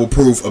undeniable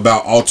proof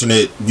about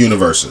alternate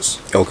universes.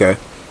 Okay.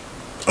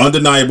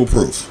 Undeniable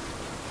proof.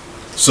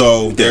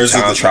 So there's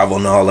time travel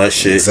and all that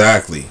shit.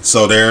 Exactly.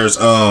 So there's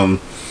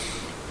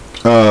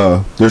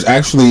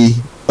actually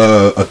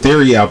a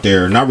theory out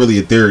there. Not really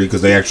a theory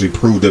because they actually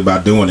proved it by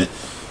doing it.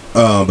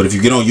 But if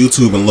you get on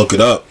YouTube and look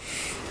it up,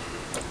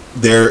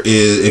 there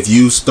is, if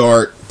you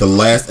start the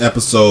last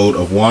episode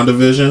of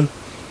WandaVision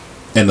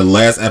and the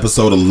last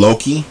episode of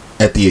Loki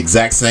at the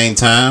exact same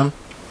time,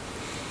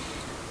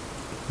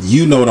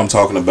 you know what I'm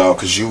talking about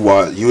because you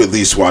at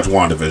least watch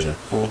WandaVision.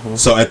 Mm-hmm.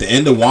 So at the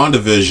end of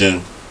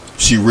WandaVision,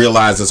 she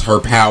realizes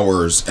her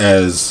powers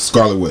as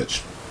Scarlet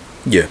Witch.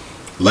 Yeah.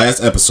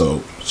 Last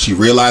episode, she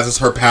realizes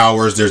her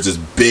powers. There's this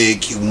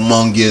big,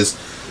 humongous,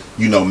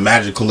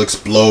 magical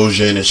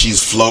explosion, and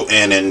she's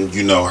floating, and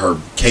her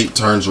cape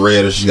turns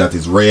red, and she got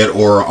this red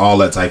aura, all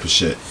that type of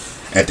shit.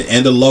 At the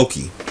end of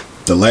Loki,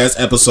 the last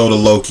episode of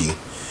Loki,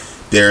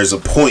 there's a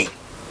point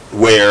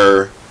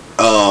where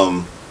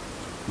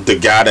the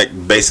guy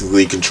that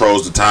basically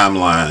controls the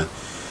timeline,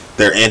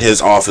 they're in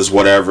his office,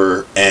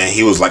 whatever, and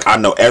he was like, I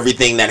know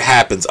everything that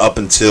happens up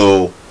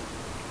until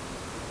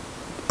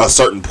a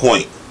certain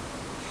point.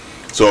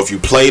 So if you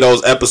play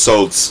those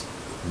episodes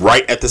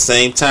right at the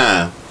same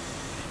time,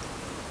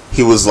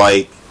 he was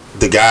like,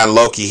 the guy in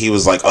Loki, he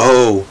was like,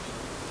 oh,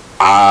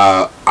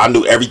 I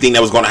knew everything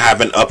that was going to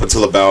happen up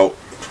until about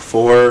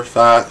 4,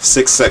 5,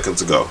 6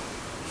 seconds ago.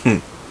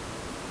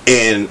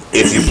 And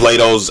if you play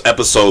those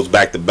episodes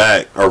back to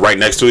back or right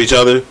next to each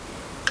other,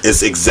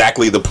 it's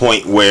exactly the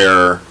point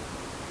where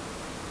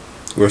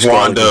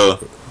Wanda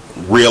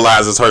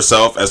realizes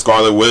herself as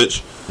Scarlet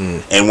Witch,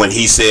 and when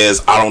he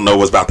says, I don't know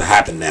what's about to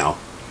happen now.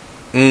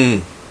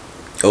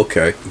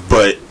 Okay.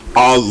 But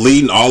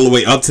leading all the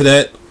way up to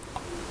that,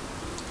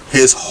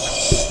 his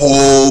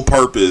whole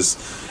purpose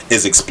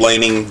is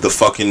explaining the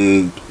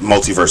fucking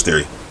multiverse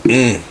theory.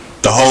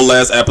 The whole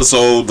last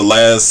episode, the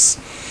last,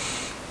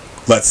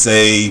 let's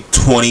say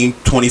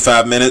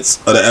 20-25 minutes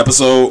of the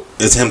episode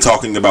is him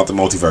talking about the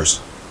multiverse.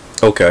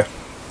 Okay.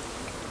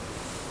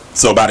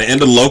 So by the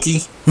end of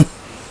Loki,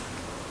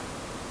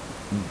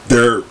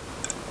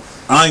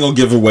 I ain't gonna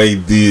give away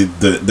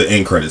the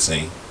end credit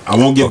scene. I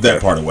won't give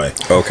that part away.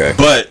 Okay.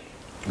 But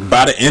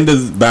by the end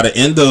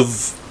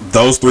of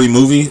those 3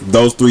 movies,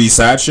 those 3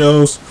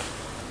 sideshows,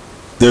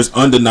 there's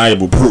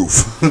undeniable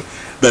proof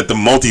that the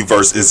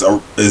multiverse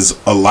is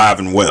alive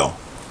and well.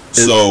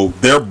 So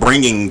they're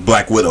bringing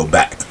Black Widow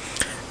back.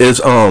 Is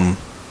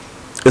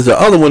the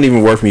other one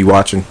even worth me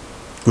watching?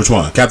 Which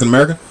one? Captain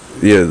America?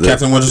 Yeah.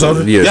 Captain Winter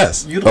Soldier? Yeah.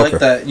 Yes. You'd like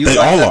that. You'd They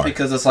like all that are.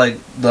 because it's like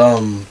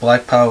the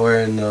Black Power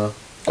and all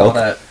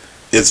that.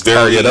 It's very.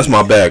 Oh yeah, that's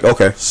my bag.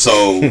 Okay.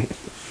 So,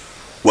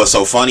 what's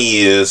so funny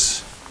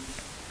is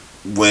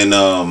when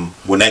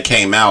that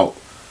came out,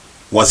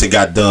 once it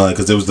got done,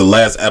 because it was the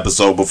last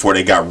episode before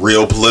they got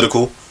real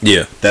political.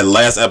 Yeah. That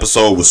last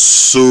episode was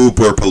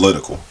super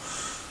political.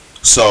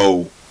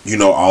 So,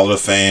 all the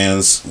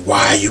fans,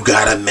 why you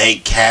gotta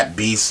make Cap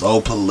be so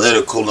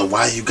political, and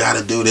why you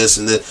gotta do this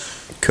and this?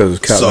 Because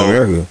it's Captain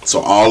America. So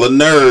all the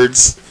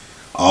nerds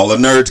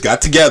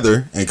got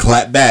together and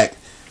clapped back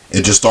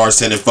and just started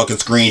sending fucking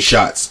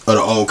screenshots of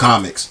the old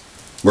comics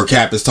where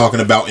Cap is talking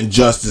about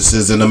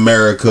injustices in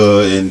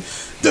America and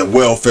the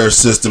welfare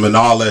system and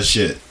all that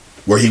shit,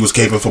 where he was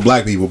caping for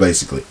black people,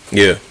 basically.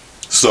 Yeah.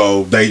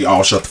 So they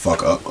all shut the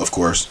fuck up, of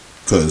course,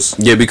 because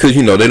they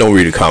don't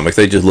read the comics.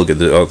 They just look at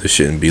the other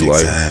shit and be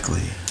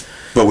exactly.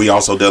 But we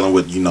also dealing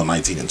with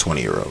 19 and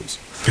 20 year olds.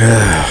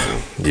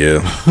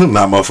 Yeah.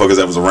 Not motherfuckers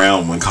that was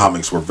around when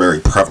comics were very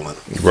prevalent.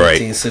 Right.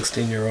 15,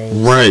 16-year-olds.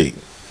 Right.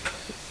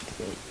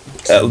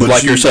 But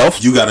like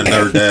yourself? You got a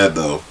nerd dad,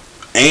 though.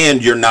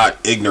 And you're not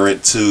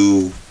ignorant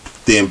to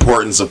the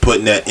importance of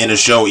putting that in a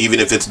show, even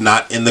if it's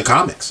not in the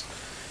comics.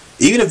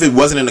 Even if it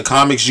wasn't in the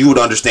comics, you would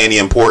understand the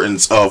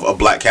importance of a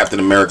black Captain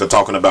America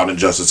talking about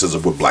injustices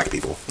with black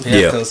people.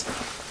 Yeah, because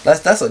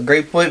that's a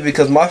great point,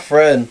 because my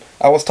friend,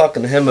 I was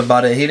talking to him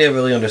about it. He didn't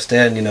really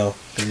understand, because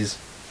he's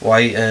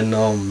white and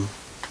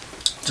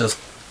just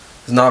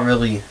is not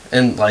really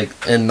in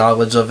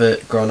knowledge of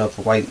it, growing up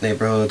in white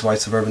neighborhoods, white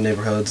suburban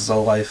neighborhoods his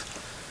whole life.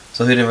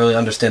 So he didn't really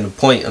understand the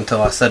point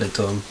until I said it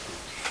to him.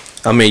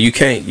 I mean, you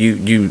can't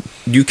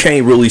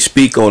really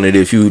speak on it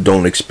if you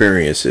don't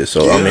experience it.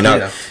 So I mean,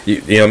 I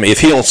mean, if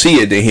he don't see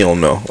it, then he don't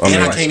know. I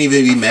can't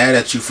even be mad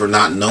at you for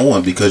not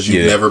knowing because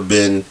you've never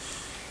been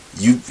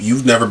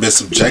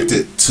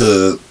subjected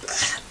to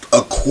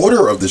a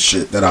quarter of the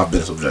shit that I've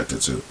been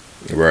subjected to.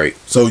 Right.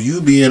 So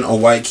you being a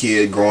white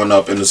kid growing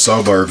up in the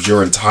suburbs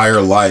your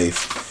entire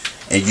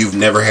life, and you've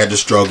never had to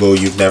struggle,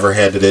 you've never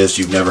had to this,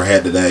 you've never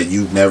had to that,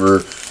 you've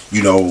never,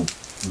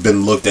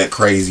 been looked at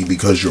crazy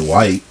because you're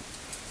white.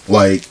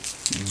 Like,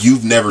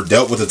 you've never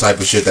dealt with the type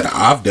of shit that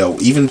I've dealt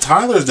with. Even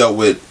Tyler's dealt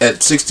with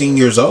at 16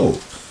 years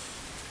old.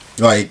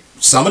 Like,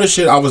 some of the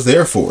shit I was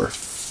there for.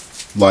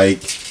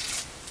 Like,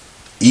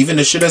 even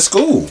the shit at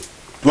school.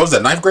 What was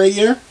that, 9th grade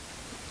year?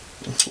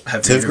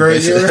 10th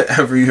grade year?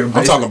 Every year.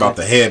 I'm talking about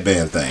the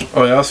headband thing.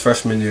 Oh, yeah, that was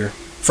freshman year.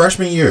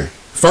 Freshman year.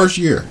 First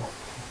year.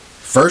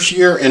 First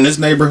year in this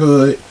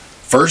neighborhood.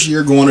 First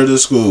year going to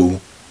this school.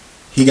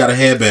 He got a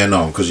headband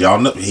on. Because y'all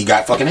know he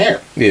got fucking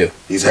hair. Yeah.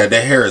 He's had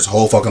that hair his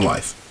whole fucking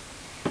life.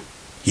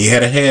 He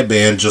had a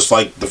headband just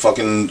like the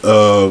fucking,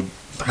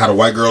 how the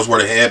white girls wear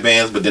the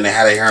headbands, but then they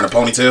had their hair in a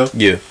ponytail.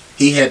 Yeah.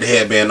 He had the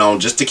headband on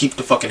just to keep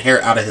the fucking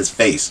hair out of his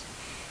face.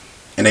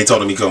 And they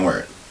told him he couldn't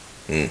wear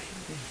it.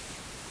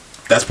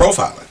 That's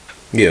profiling.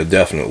 Yeah,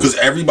 definitely. Because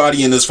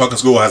everybody in this fucking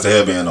school has a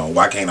headband on.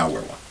 Why can't I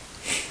wear one?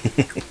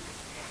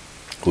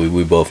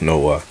 we both know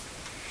why.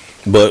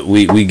 But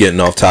we getting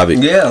off topic.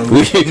 Yeah.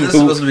 This is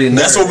supposed to be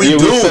that's what we do,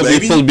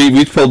 baby.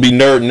 We supposed to be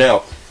nerding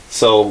out.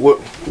 So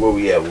where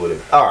we at with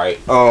it? All right.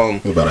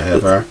 About a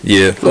half hour.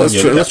 Yeah. Let's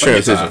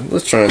transition.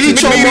 Let's transition.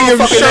 Beat your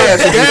motherfucking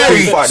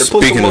ass,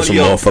 Speaking of some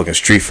motherfucking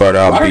Street Fighter,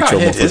 I'll beat your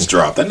his motherfucking.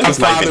 drop. That nigga's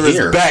not even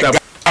here.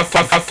 My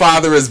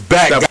father is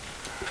back.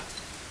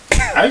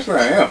 Actually,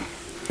 I am.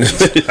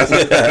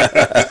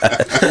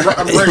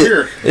 I'm right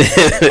here.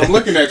 I'm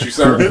looking at you,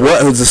 sir.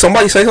 What? Did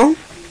somebody say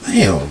something?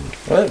 Damn.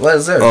 What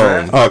is there,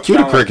 man? Oh, cue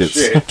the Sound like crickets.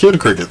 shit. Cue the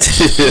crickets.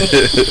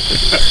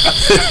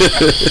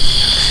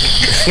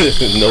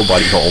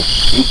 Nobody home.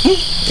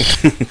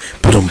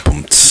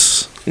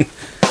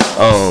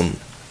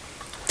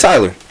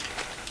 Tyler.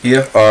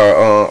 Yeah.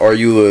 Are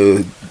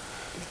you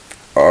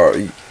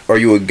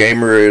a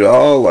gamer at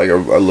all? Like a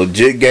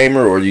legit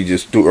gamer, or do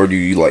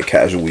you like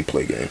casually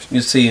play games?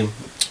 You see,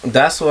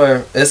 that's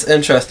where it's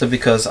interesting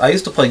because I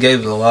used to play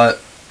games a lot.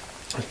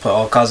 I play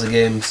all kinds of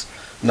games.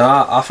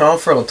 Nah, I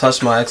don't feel to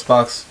touch my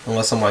Xbox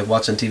unless I'm like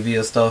watching TV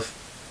and stuff.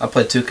 I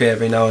play 2K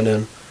every now and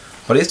then,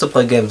 but I used to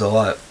play games a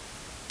lot.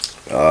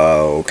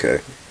 Oh, okay.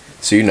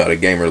 So you're not a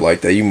gamer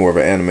like that. You more of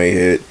an anime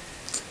head,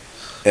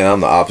 and I'm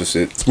the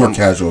opposite. It's more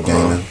casual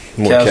gaming.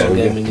 More casual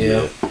gaming,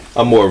 yeah.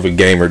 I'm more of a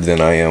gamer than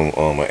I am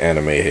an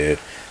anime head.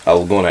 I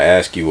was going to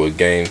ask you what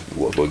games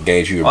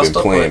you have been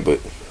playing,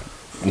 but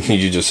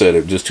you just said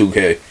it, just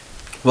 2K.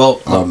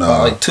 Well, Oh, no.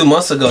 like 2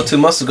 months ago, if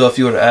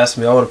you would have asked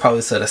me, I would have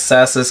probably said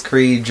Assassin's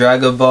Creed,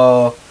 Dragon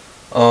Ball,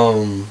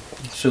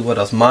 what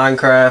else?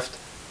 Minecraft.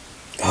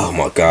 Oh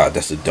my god,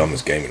 that's the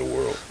dumbest game in the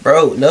world.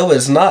 Bro, no,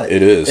 it's not.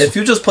 It is. If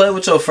you just play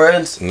with your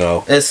friends,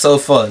 No. it's so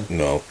fun.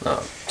 No.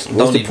 What's Don't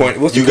the even. point?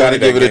 What's You the got to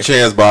point of give it that a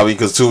chance, Bobby,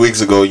 because 2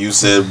 weeks ago you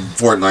said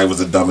Fortnite was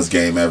the dumbest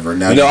game ever.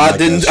 Now game? you No, I like that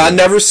didn't. shit. I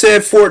never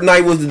said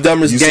Fortnite was the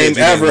dumbest You said game you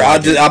didn't ever.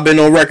 like it. I've been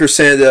on record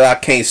saying that I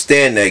can't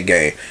stand that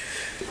game.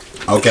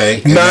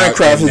 Okay.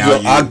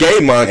 Minecraft I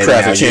gave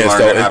Minecraft a chance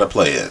though. How to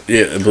play it.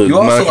 Yeah, but You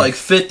also like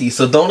 50,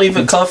 so don't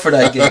even come for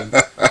that game.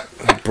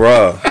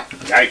 bruh.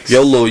 Yikes.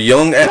 Yo, little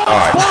young.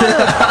 Alright.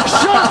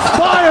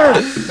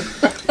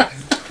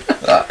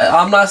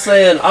 I'm not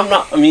saying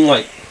I mean,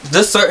 like,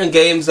 there's certain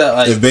games that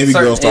like. If baby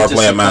certain girl start ages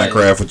playing should play.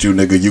 Minecraft with you,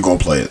 nigga, you gonna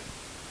play it,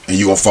 and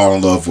you gonna fall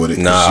in love with it.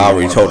 Nah, I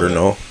already told her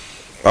no.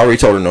 I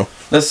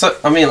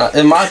mean,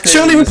 in my opinion, She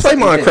don't even there's play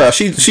certain Minecraft.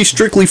 She's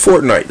strictly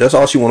Fortnite. That's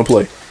all she want to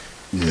play.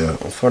 Yeah.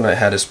 games- Fortnite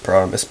had its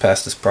prime. It's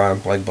past its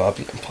prime. Like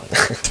Bobby, I'm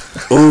playing.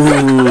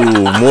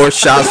 Ooh, more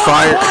shots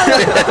fired.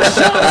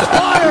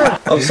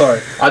 I'm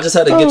sorry. I just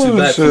had to get you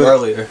back from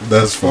earlier.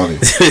 That's funny.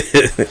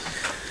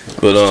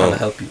 But Trying to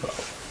help you out.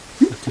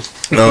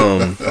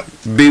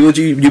 B, what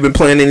you been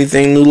playing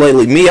anything new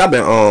lately? Me, I've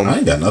been I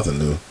ain't got nothing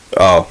new.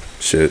 Oh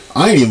shit.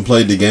 I ain't even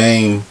played the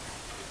game.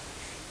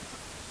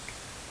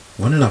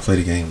 When did I play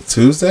the game?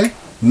 Tuesday?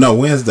 No,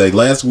 Wednesday.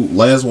 Last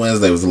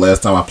Wednesday was the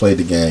last time I played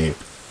the game,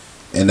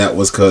 and that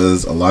was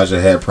because Elijah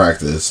had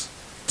practice.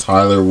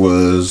 Tyler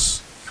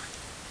was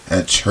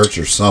at church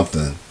or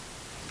something,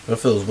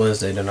 If it was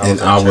Wednesday, then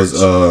and I was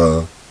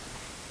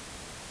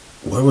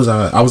where was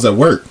I? I was at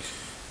work,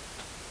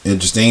 and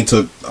Justine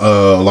took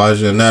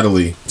Elijah and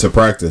Natalie to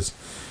practice,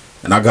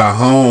 and I got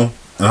home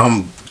and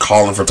I'm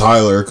calling for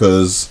Tyler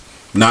because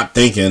not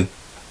thinking,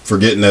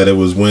 forgetting that it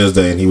was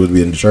Wednesday and he would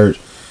be in the church.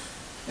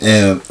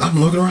 And I'm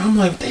looking around, I'm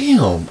like,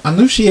 damn, I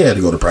knew she had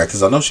to go to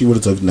practice. I know she would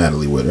have took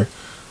Natalie with her.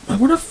 I'm like,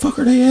 where the fuck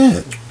are they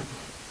at?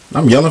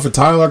 I'm yelling for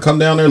Tyler. I come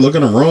down there, look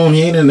in the room,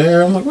 he ain't in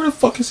there. I'm like, where the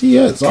fuck is he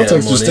at? So I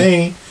text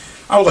Justine.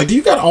 I was like, do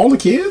you got all the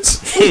kids?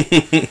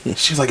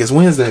 She was like, it's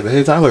Wednesday,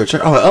 babe. Tyler at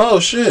church. I was like, oh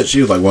shit.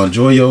 She was like, well,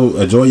 enjoy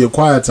your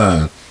quiet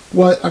time.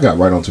 What? I got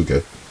right on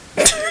 2K.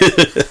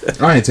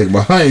 I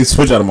ain't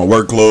switch out of my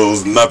work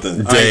clothes,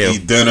 nothing. I Damn. ain't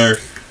eat dinner.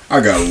 I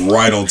got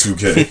right on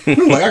 2K.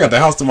 I'm like, I got the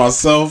house to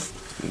myself.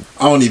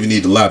 I don't even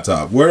need the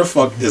laptop. Where the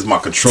fuck is my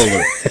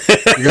controller?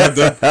 You got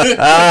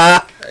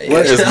that?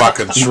 Where is my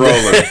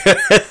controller?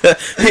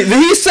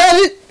 He said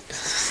it.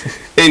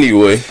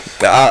 Anyway,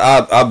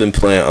 I've been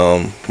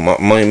playing.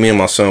 Me and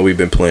my son, we've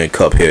been playing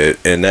Cuphead,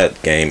 and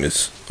that game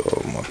is,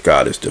 oh my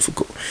god, it's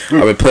difficult.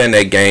 I've been playing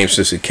that game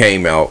since it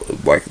came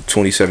out, like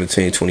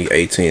 2017,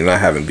 2018, and I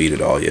haven't beat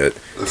it all yet.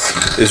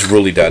 It's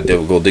really that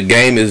difficult. The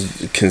game is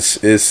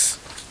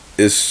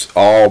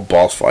all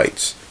boss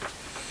fights.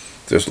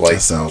 There's like,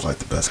 That sounds like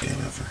the best game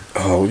ever.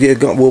 oh yeah,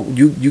 well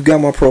you got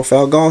my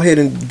profile. Go ahead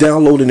and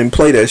download it and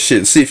play that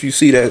shit. See if you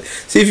see that.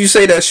 See if you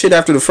say that shit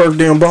after the first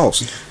damn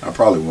boss. I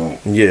probably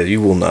won't. Yeah,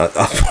 you will not.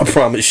 I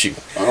promise you.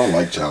 I don't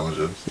like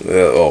challenges.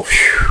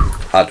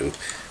 I do.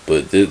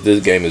 But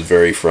this game is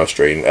very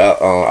frustrating.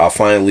 I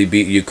finally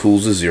beat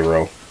Yakuza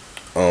 0.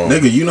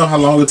 Nigga, you know how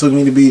long it took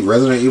me to beat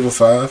Resident Evil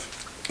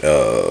 5?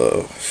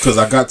 Because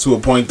I got to a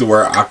point to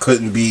where I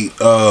couldn't beat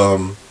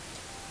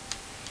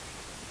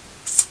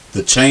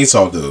the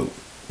chainsaw dude.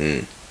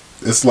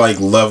 It's like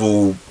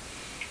level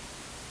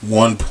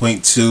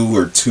 1.2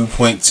 or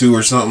 2.2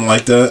 or something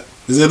like that.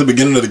 It's at the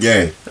beginning of the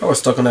game. I was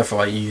stuck on that for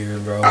like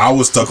years, bro. I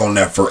was stuck on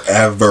that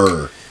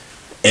forever.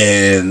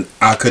 And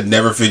I could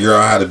never figure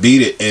out how to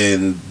beat it.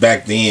 And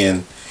back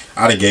then,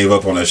 I done gave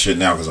up on that shit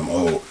now because I'm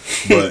old.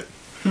 But,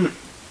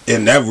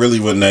 and that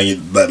really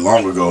wasn't that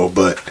long ago.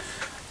 But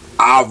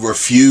I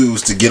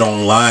refused to get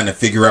online and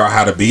figure out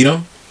how to beat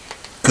him.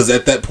 Because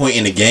at that point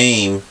in the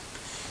game,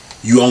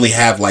 you only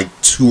have like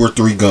 2 or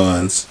 3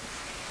 guns.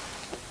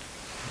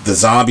 The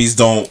zombies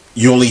don't.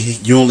 You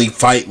only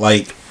fight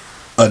like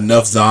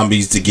enough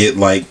zombies to get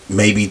like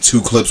maybe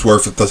 2 clips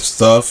worth of the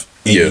stuff.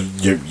 And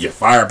Yeah. your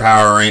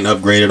firepower ain't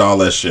upgraded, all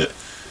that shit.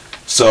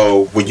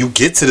 So when you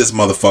get to this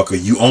motherfucker,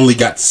 you only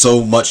got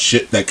so much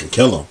shit that can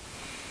kill him.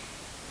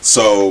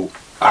 So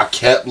I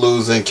kept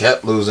losing.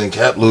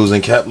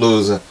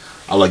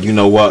 I'm like, you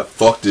know what?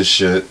 Fuck this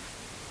shit.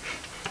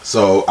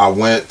 So I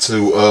went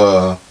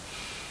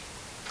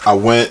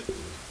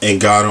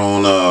and got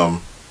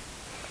on.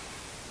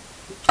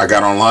 I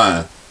got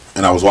online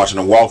and I was watching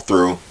a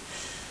walkthrough,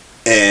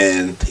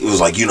 and it was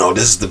like, you know,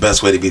 this is the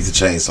best way to beat the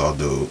chainsaw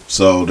dude.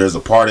 So there's a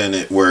part in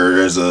it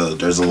where there's a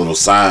little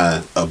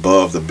sign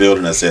above the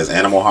building that says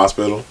Animal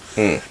Hospital.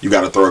 You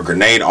got to throw a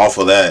grenade off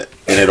of that,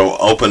 and it'll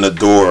open the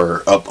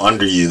door up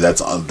under you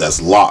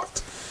that's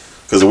locked.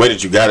 Because the way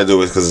that you got to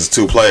do it is because it's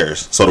 2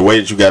 players. So the way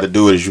that you got to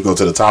do it is you go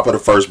to the top of the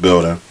first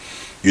building,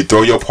 you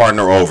throw your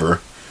partner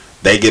over,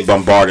 they get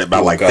bombarded by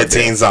like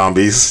 15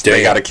 zombies. Damn.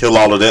 They got to kill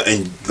all of them,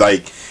 and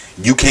like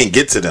you can't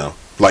get to them.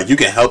 Like you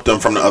can help them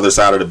from the other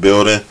side of the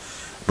building,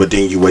 but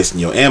then you wasting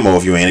your ammo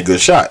if you ain't a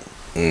good shot.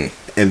 And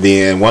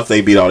then once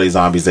they beat all these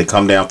zombies, they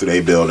come down through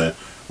their building,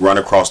 run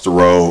across the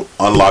road,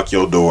 unlock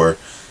your door,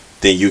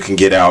 then you can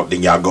get out,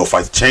 then y'all go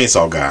fight the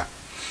chainsaw guy.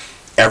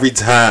 Every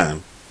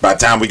time, by the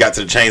time we got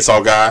to the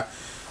chainsaw guy,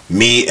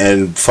 me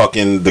and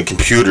fucking the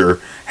computer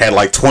had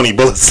like 20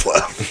 bullets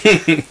left.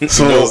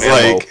 So it was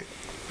ammo. like,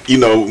 you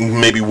know,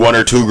 maybe 1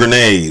 or 2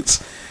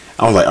 grenades.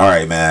 I was like, all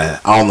right, man,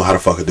 I don't know how to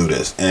fucking do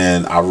this.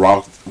 And I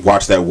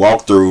watched that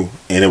walkthrough,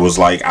 and it was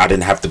like I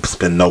didn't have to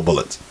spend no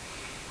bullets.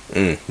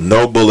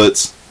 No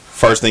bullets.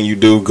 First thing you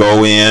do,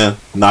 go in,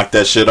 knock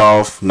that shit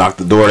off, knock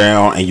the door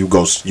down, and you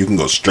can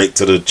go straight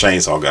to the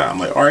chainsaw guy. I'm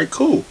like, all right,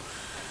 cool.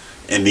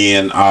 And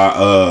then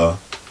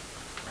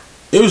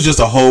it was just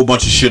a whole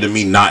bunch of shit of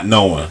me not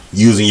knowing,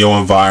 using your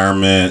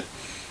environment,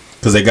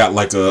 because they got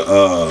like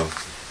a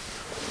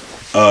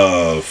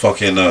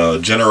fucking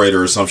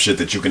generator or some shit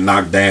that you can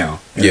knock down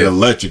and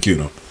electrocute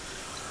them.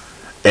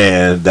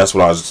 And that's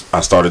what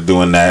I started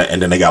doing that.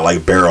 And then they got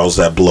like barrels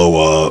that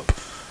blow up.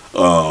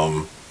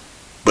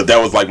 But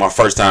that was like my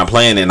first time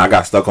playing it, and I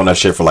got stuck on that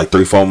shit for like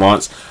 3-4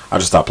 months. I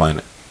just stopped playing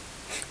it.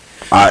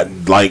 I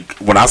like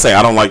when I say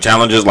I don't like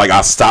challenges, like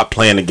I stopped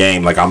playing the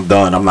game. Like I'm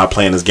done. I'm not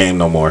playing this game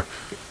no more.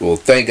 Well,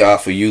 thank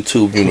God for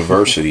YouTube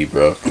University,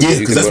 bro. Yeah,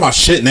 because that's my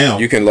shit now.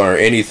 You can learn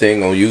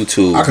anything on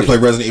YouTube. I can play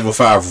Resident Evil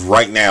 5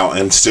 right now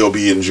and still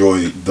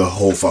enjoy the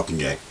whole fucking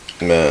game.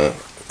 Man,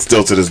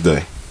 Still to this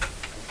day.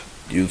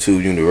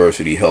 YouTube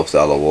University helps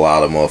out a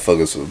lot of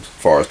motherfuckers as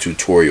far as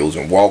tutorials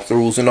and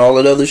walkthroughs and all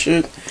that other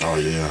shit. Oh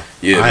yeah.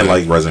 Yeah, I man.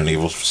 like Resident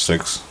Evil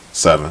 6,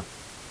 7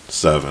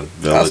 Village.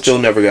 I still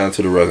never got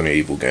into the Resident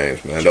Evil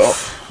games, man.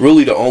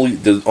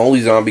 The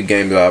only zombie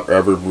game that I've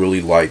ever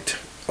really liked,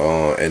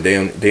 and they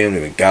don't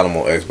even got them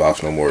on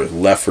Xbox no more, is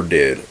Left 4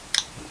 Dead.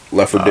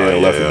 Left 4 Dead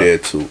and Left 4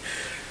 Dead 2.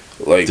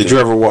 Like, Did you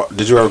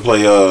ever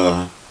play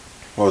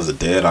what was it,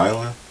 Dead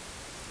Island?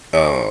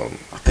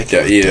 I think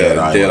it was Dead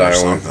Island or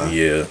something.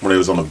 Yeah. When it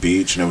was on the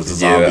beach and it was the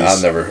zombies. Yeah,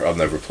 I've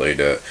never played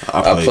that.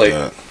 I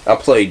played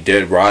played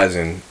Dead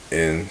Rising,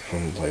 and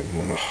I'm like,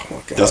 oh my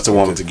god. That's the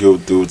one with the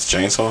good dude with the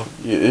chainsaw?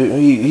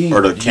 Yeah,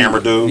 Or the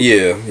camera dude?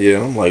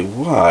 Yeah. I'm like,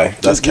 why?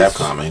 That's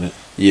Capcom, ain't it?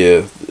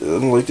 Yeah,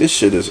 I'm like, this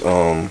shit is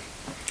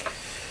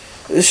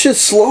This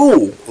shit's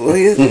slow.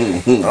 Like,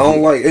 I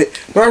don't like it.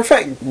 Matter of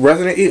fact,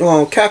 Resident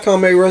Evil, Capcom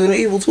made Resident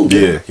Evil too.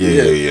 Yeah.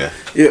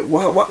 Yeah,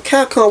 why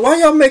Capcom? Why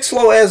y'all make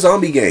slow ass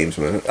zombie games,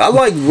 man? I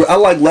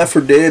like Left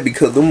 4 Dead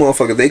because them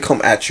motherfuckers, they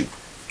come at you.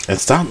 And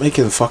stop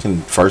making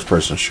fucking first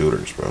person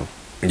shooters, bro.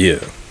 Yeah.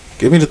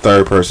 Give me the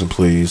third person,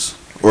 please,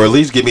 or at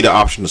least give me the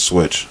option to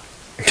switch.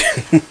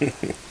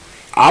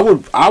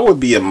 I would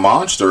be a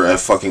monster at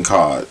fucking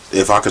COD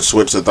if I could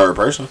switch to third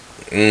person.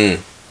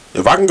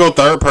 If I can go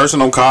third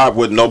person on COD,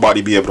 would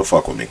nobody be able to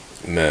fuck with me?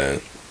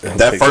 Man,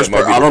 That first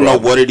person, I don't know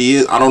what it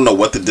is. I don't know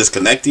what the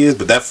disconnect is,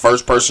 but that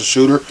first person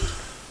shooter,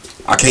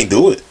 I can't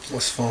do it.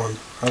 It's fun.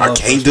 I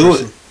can't do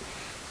it.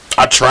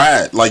 I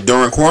tried, like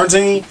during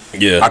quarantine.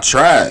 Yeah, I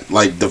tried.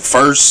 Like the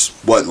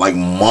first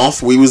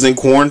month we was in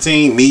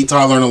quarantine, me,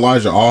 Tyler, and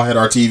Elijah all had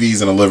our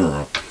TVs in the living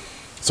room.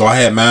 So I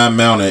had mine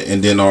mounted,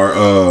 and then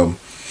our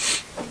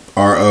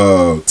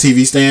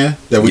TV stand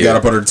that we got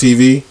up under the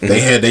TV,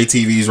 they had their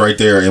TVs right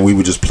there, and we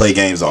would just play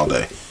games all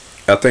day.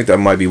 I think that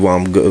might be why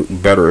I'm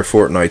better at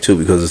Fortnite too,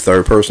 because it's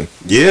third person.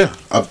 Yeah,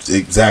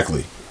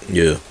 exactly.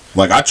 Yeah.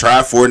 Like I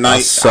tried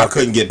Fortnite, I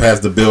couldn't get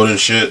past the building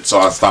shit, so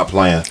I stopped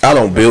playing. I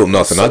don't build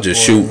nothing. I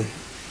just shoot.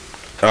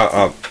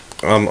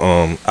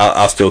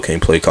 I still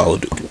can't play Call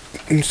of Duty.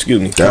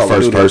 Excuse me. That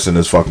first person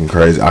is fucking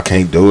crazy. I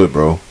can't do it,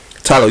 bro.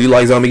 Tyler, you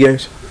like zombie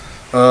games?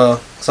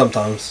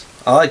 Sometimes.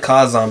 I like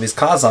COD Zombies.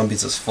 COD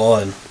Zombies is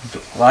fun.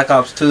 Black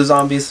Ops 2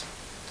 Zombies.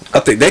 I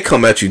think they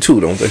come at you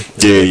too, don't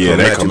they? Yeah,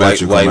 they come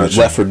at you. Like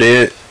Left 4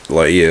 Dead.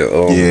 Like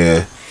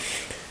yeah.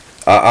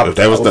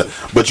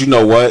 But you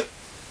know what?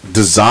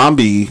 The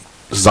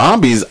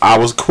zombies I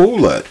was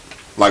cool at.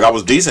 Like I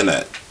was decent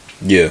at.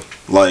 Yeah.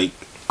 Like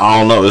I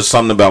don't know. There's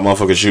something about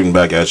motherfuckers shooting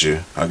back at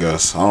you. I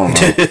guess I don't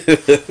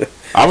know.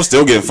 I was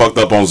still getting fucked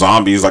up on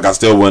zombies. Like I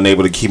still wasn't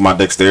able to keep my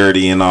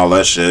dexterity and all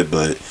that shit,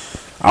 but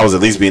I was at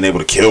least being able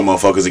to kill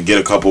motherfuckers and get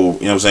a couple, you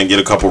know what I'm saying, get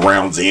a couple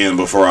rounds in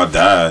before I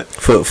died.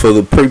 For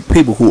the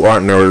people who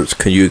aren't nerds,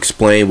 can you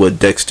explain what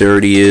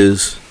dexterity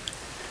is?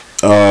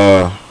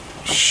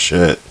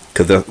 Shit.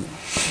 Because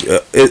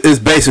it's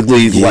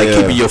basically like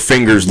keeping your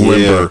fingers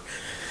limber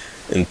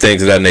and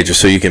things of that nature,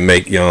 so you can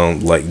make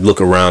like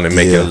look around and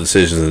make your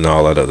decisions and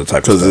all that other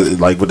type of stuff. Because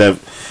like with that,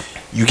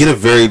 you get a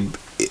very.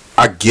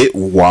 I get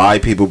why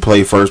people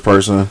play first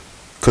person.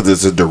 Because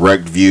it's a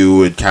direct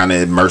view, it kind of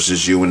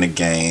immerses you in the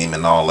game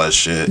and all that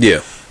shit.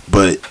 Yeah.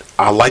 But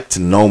I like to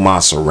know my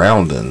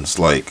surroundings.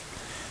 Like,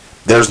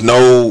 there's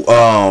no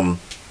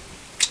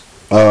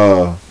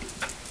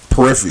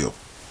peripheral.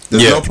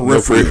 There's no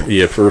peripheral.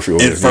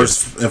 Peripheral. In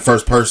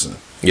first person.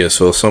 Yeah,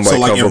 so if somebody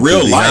comes up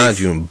behind life,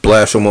 you and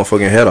blast your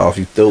motherfucking head off,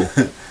 you through.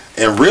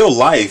 In real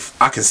life,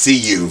 I can see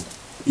you.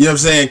 You know what I'm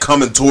saying?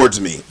 Coming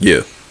towards me.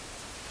 Yeah.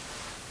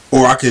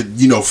 Or I could,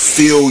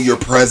 feel your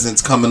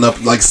presence coming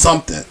up, like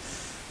something.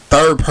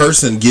 Third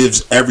person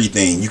gives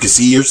everything. You can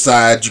see your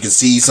side. You can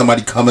see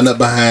somebody coming up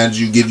behind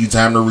you, give you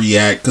time to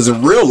react. Because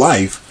in real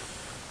life,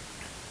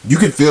 you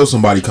can feel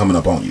somebody coming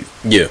up on you.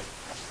 Yeah.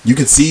 You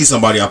can see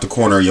somebody out the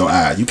corner of your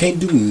eye. You can't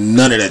do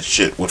none of that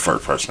shit with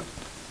first person.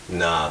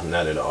 Nah,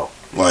 not at all.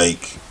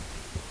 Like,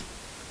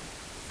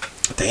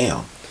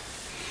 damn.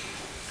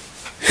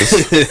 We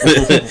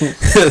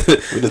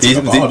done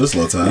took up all this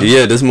little time.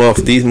 Yeah, these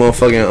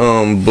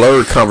motherfucking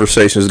blurred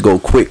conversations go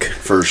quick.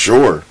 For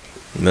sure.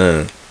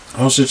 Man.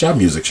 Oh shit, y'all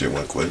music shit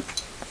went quick.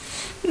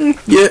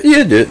 Yeah,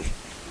 it did.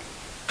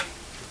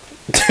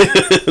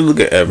 Look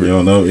at Everett. You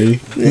don't know,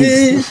 E?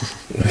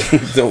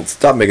 Don't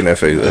stop making that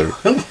face,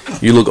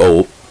 Everett. You look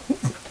old.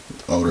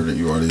 Older than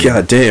you already.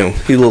 God damn,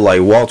 he look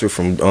like Walter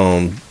from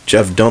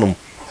Jeff Dunham.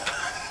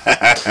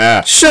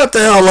 Shut the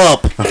hell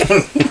up.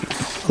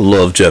 I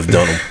love Jeff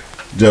Dunham.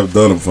 Jeff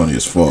Dunham funny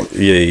as fuck.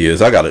 Yeah, he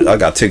is. I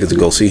got tickets to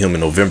go see him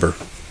in November.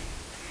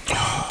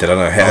 That I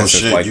not had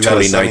since like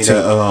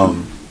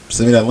 2019.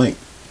 Send me that link.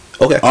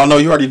 Okay. Oh no,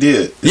 you already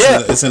did.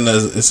 It's in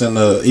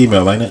the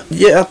email, ain't it?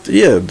 Yeah.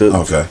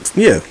 Okay.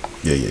 Yeah.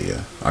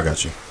 Yeah. I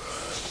got you.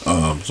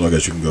 So I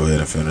guess you can go ahead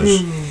and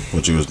finish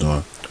what you was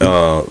doing.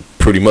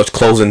 Pretty much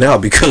closing now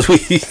because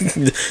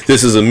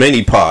this is a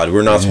mini pod.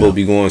 We're not supposed to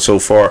be going so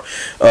far.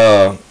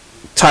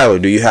 Tyler,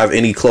 do you have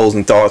any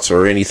closing thoughts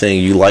or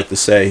anything you like to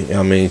say?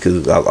 I mean,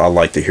 because I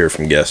like to hear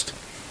from guests.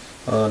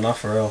 Not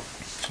for real.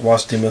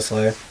 Watch Demon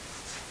Slayer.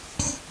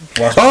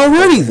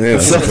 Already,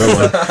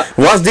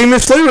 watch Demon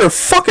Slayer and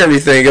fuck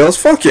everything else.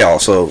 Fuck y'all.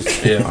 So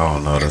yeah. Oh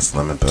no, that's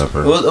lemon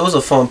pepper. It was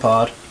a fun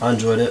pod. I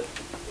enjoyed it.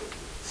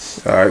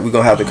 All right, we're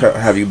gonna have to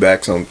have you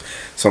back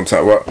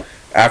sometime. Well,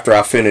 after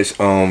I finish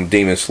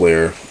Demon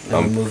Slayer,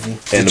 the movie.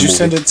 Did you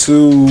send it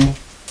to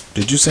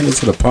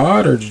the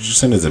pod or did you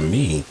send it to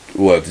me?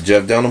 What, to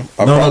Jeff Dunham?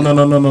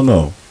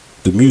 No.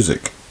 The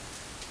music.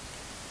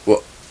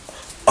 Well,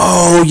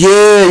 oh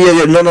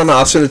yeah. No.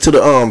 I sent it to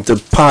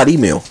the pod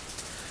email.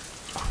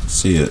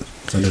 See it.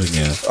 Send it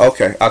again.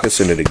 Okay, I can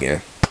send it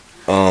again.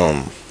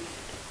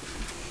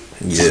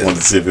 Just wanted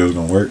to see if it was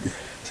gonna work.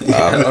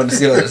 I want to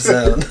see what it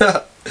sound.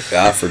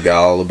 I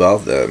forgot all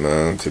about that,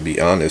 man. To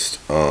be honest,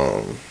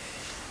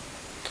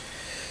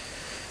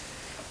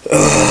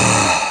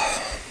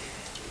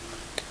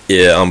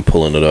 Yeah, I'm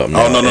pulling it up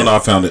now. Oh no, I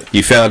found it.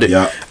 You found it?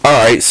 Yeah.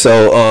 All right.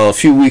 So a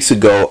few weeks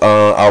ago,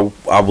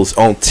 I was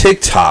on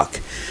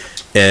TikTok,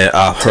 and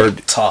I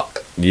heard.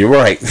 Talk. You're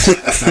right.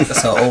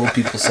 That's how old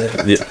people say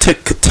it. Yeah,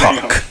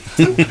 TikTok.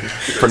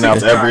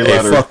 Pronounce every Hey,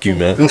 letter. fuck you,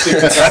 man.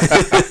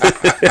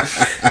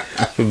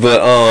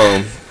 But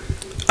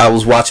I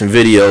was watching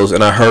videos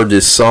and I heard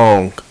this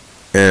song,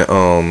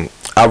 and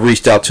I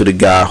reached out to the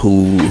guy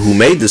who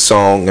made the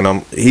song,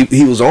 and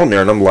he was on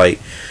there, and I'm like,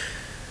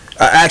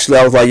 I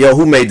was like, yo,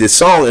 who made this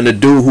song? And the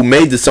dude who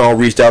made the song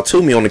reached out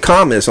to me on the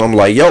comments, and I'm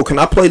like, yo, can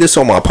I play this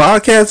on my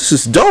podcast? This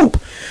is dope.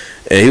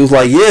 And he was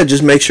like, yeah,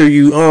 just make sure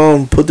you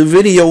put the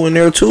video in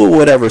there too or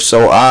whatever.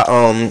 So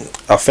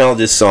I found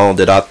this song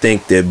that I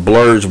think that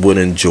Blurs would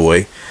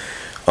enjoy.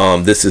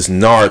 This is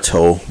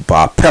Naruto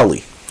by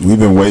Pelly. We've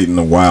been waiting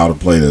a while to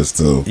play this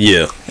too.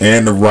 Yeah.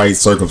 And the right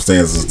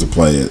circumstances to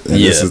play it. And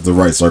this is the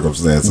right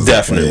circumstances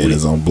Definitely. to play it.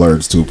 It's on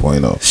Blurs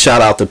 2.0.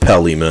 Shout out to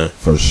Pelly, man.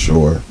 For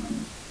sure.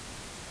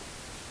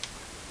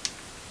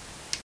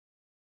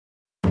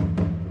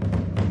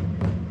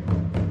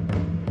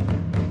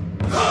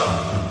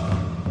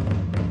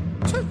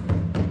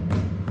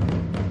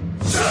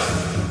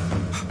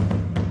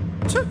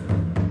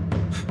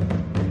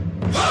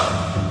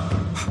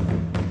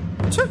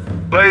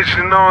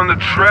 Blazing on the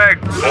track,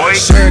 boy.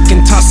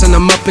 Shuriken tossing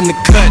them up in the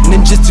cut.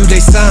 Ninjutsu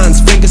they signs,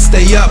 fingers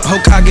stay up.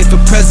 Hokage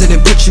for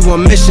president, put you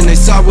on mission. They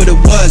saw what it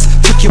was,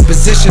 took your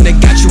position. They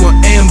got you on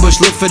ambush,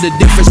 look for the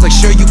difference like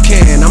sure you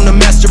can. I'm the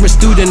master and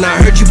student,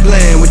 I heard you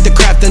bland. With the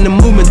craft and the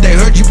movement, they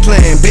heard you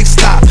playing. Big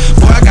stop,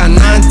 boy I got 9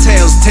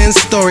 tails, 10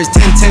 stories,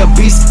 10 tail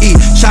beasts eat.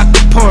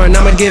 Chocolate porn,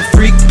 I'ma get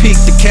freak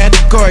peek. The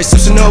category,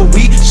 social no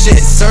weak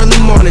shit. It's early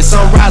morning,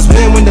 sunrise,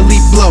 wind when the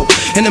leaf blow.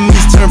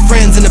 Enemies turn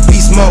friends in the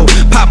beast mode.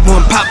 Pop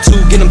one, pop two,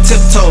 get them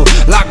tiptoe.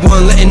 Lock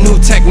one, letting new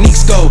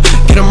techniques go.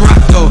 Get them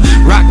rock though.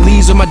 Rock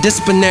leaves with my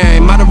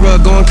disciplinary. Might have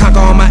go and conquer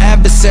all my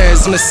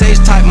adversaries. I'm a sage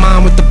type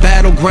mind with the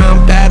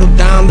battleground. Battle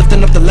down,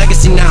 lifting up the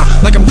legacy now.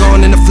 Like I'm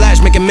going in the flash,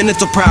 making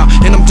minutes so proud.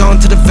 And I'm drawn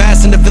to the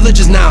vast and the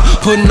villages now.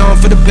 Putting on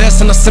for the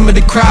best and I simmer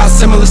the crowd.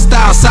 Similar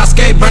style,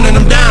 Sasuke burning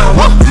them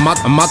down.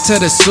 I'm out to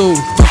the suit.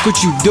 Fuck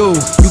what you do.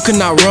 You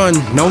cannot run,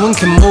 no one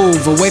can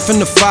move. Away from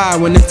the fire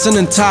when it's an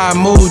entire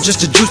mood.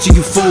 Just to juice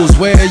you fools.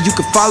 Where you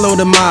can follow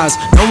them eyes.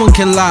 No one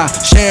can lie.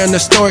 Sharing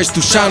their stories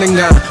through shining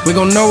gun. We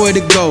gon' know where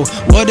to go,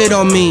 what it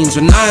all means.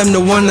 When I am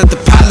the one that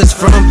the pilot's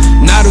from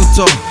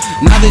Naruto.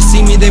 Now they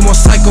see me, they want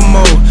psycho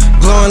mode.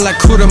 Glowing like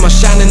Kurama,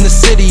 shine in the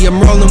city.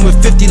 I'm rolling with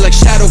 50 like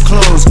shadow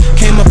clones.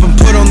 Came up and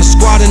put on the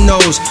squad and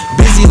nose.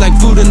 Busy like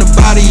food in the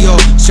body, yo.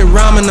 Shit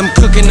ramen, I'm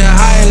cooking it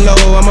high and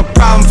low. I'm a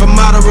problem for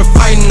Madara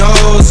fighting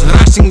hoes.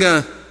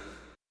 Rasengan.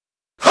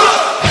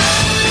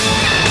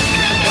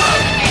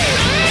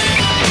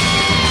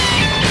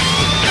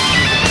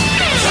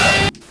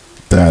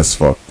 That's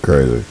fucking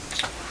crazy.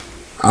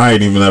 I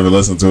ain't even ever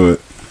listened to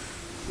it.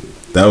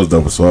 That was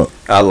dope as fuck.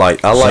 I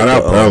like Shout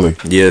out Pelly.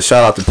 Yeah,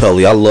 shout out to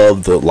Pelly. I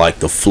love the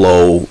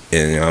flow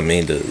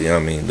and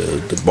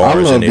the bars. I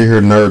love in to it.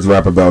 hear nerds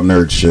rap about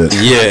nerd shit.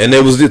 Yeah, and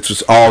it was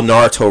all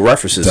Naruto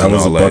references. That and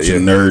was a all bunch that.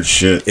 of nerd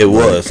shit. It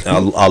was. I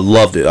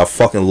loved it. I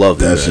fucking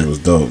loved it. That man. shit was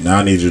dope. Now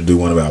I need you to do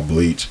one about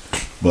Bleach,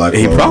 Black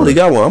He Clover. probably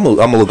got one. I'm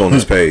gonna look on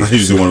his page. I need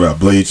you to do one about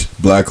Bleach,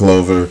 Black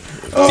Clover,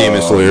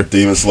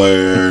 Demon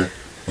Slayer.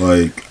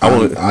 Like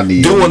I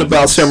need do one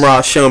about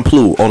Samurai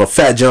Champloo on a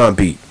Fat John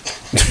beat.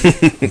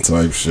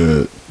 type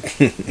shit.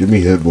 Give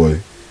me Hit Boy.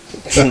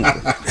 Do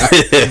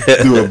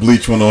a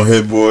Bleach one on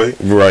Hit Boy.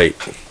 Right.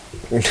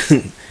 Yeah,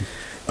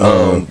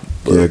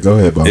 go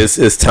ahead, Bob.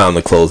 It's time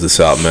to close this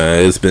out,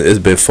 man. It's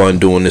been fun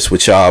doing this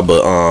with y'all,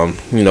 but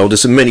this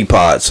is a mini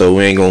pod, so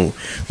we ain't gonna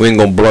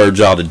blur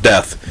y'all to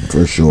death.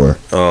 For sure.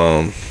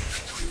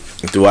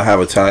 Do I have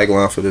a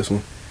tagline for this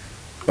one?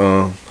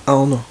 I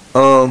don't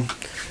know.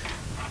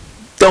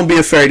 Don't be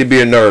afraid to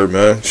be a nerd,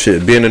 man.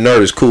 Shit, being a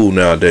nerd is cool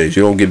nowadays.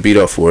 You don't get beat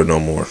up for it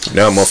no more.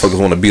 Now motherfuckers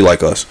want to be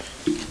like us.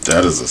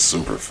 That is a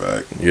super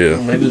fact. Yeah.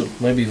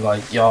 Maybe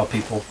like y'all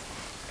people.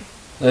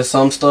 There's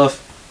some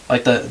stuff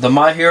like the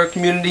My Hero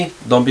community.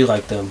 Don't be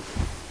like them.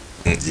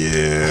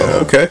 Yeah. Oh,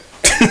 okay.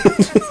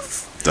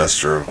 That's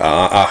true.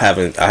 I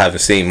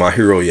haven't seen My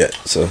Hero yet.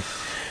 So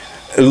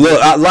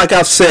look, like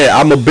I've said,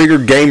 I'm a bigger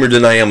gamer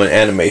than I am an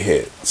anime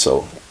head.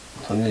 So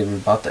It's not even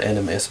about the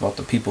anime. It's about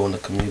the people in the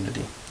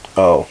community.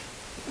 oh,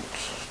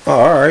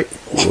 all right.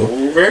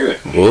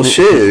 Well,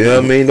 shit. You know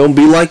what I mean? Don't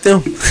be like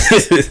them.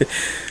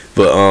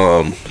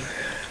 But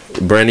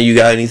Brandon, you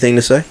got anything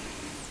to say?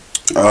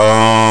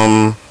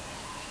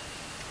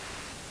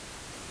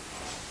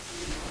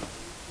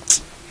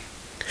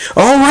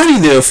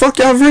 Alrighty then. Fuck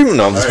y'all very much.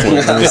 No, I'm just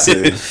playing. Let me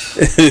see.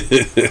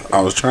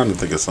 I was trying to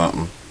think of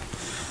something.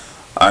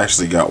 I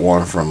actually got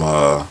one from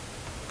I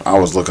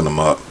was looking them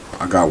up.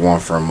 I got one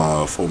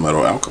from Full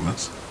Metal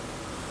Alchemist.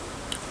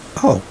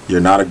 Oh.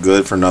 You're not a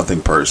good for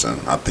nothing person.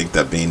 I think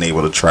that being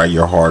able to try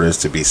your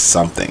hardest to be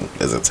something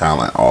is a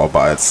talent all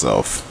by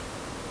itself.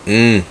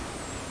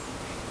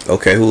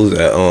 Okay, who was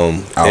that?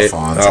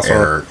 Alphonse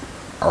Eric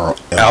or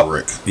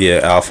Elric.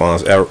 Yeah,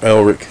 Alphonse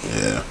Elric.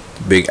 Yeah.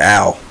 Big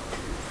Al.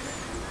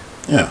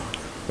 Yeah.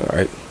 All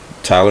right,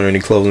 Tyler, any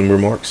closing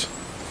remarks?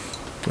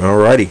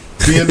 Alrighty.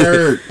 Be a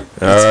nerd.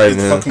 All right, it's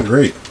man. fucking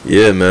great.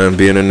 Yeah, man.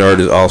 Being a nerd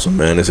is awesome,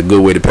 man. It's a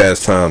good way to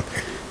pass time.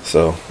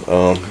 So,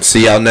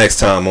 see y'all next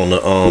time on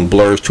the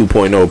Blurs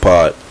 2.0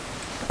 pod.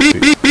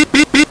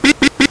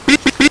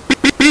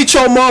 Beat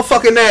your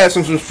motherfucking ass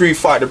in some Street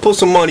Fighter. Put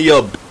some money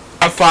up.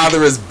 My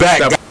father is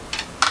back.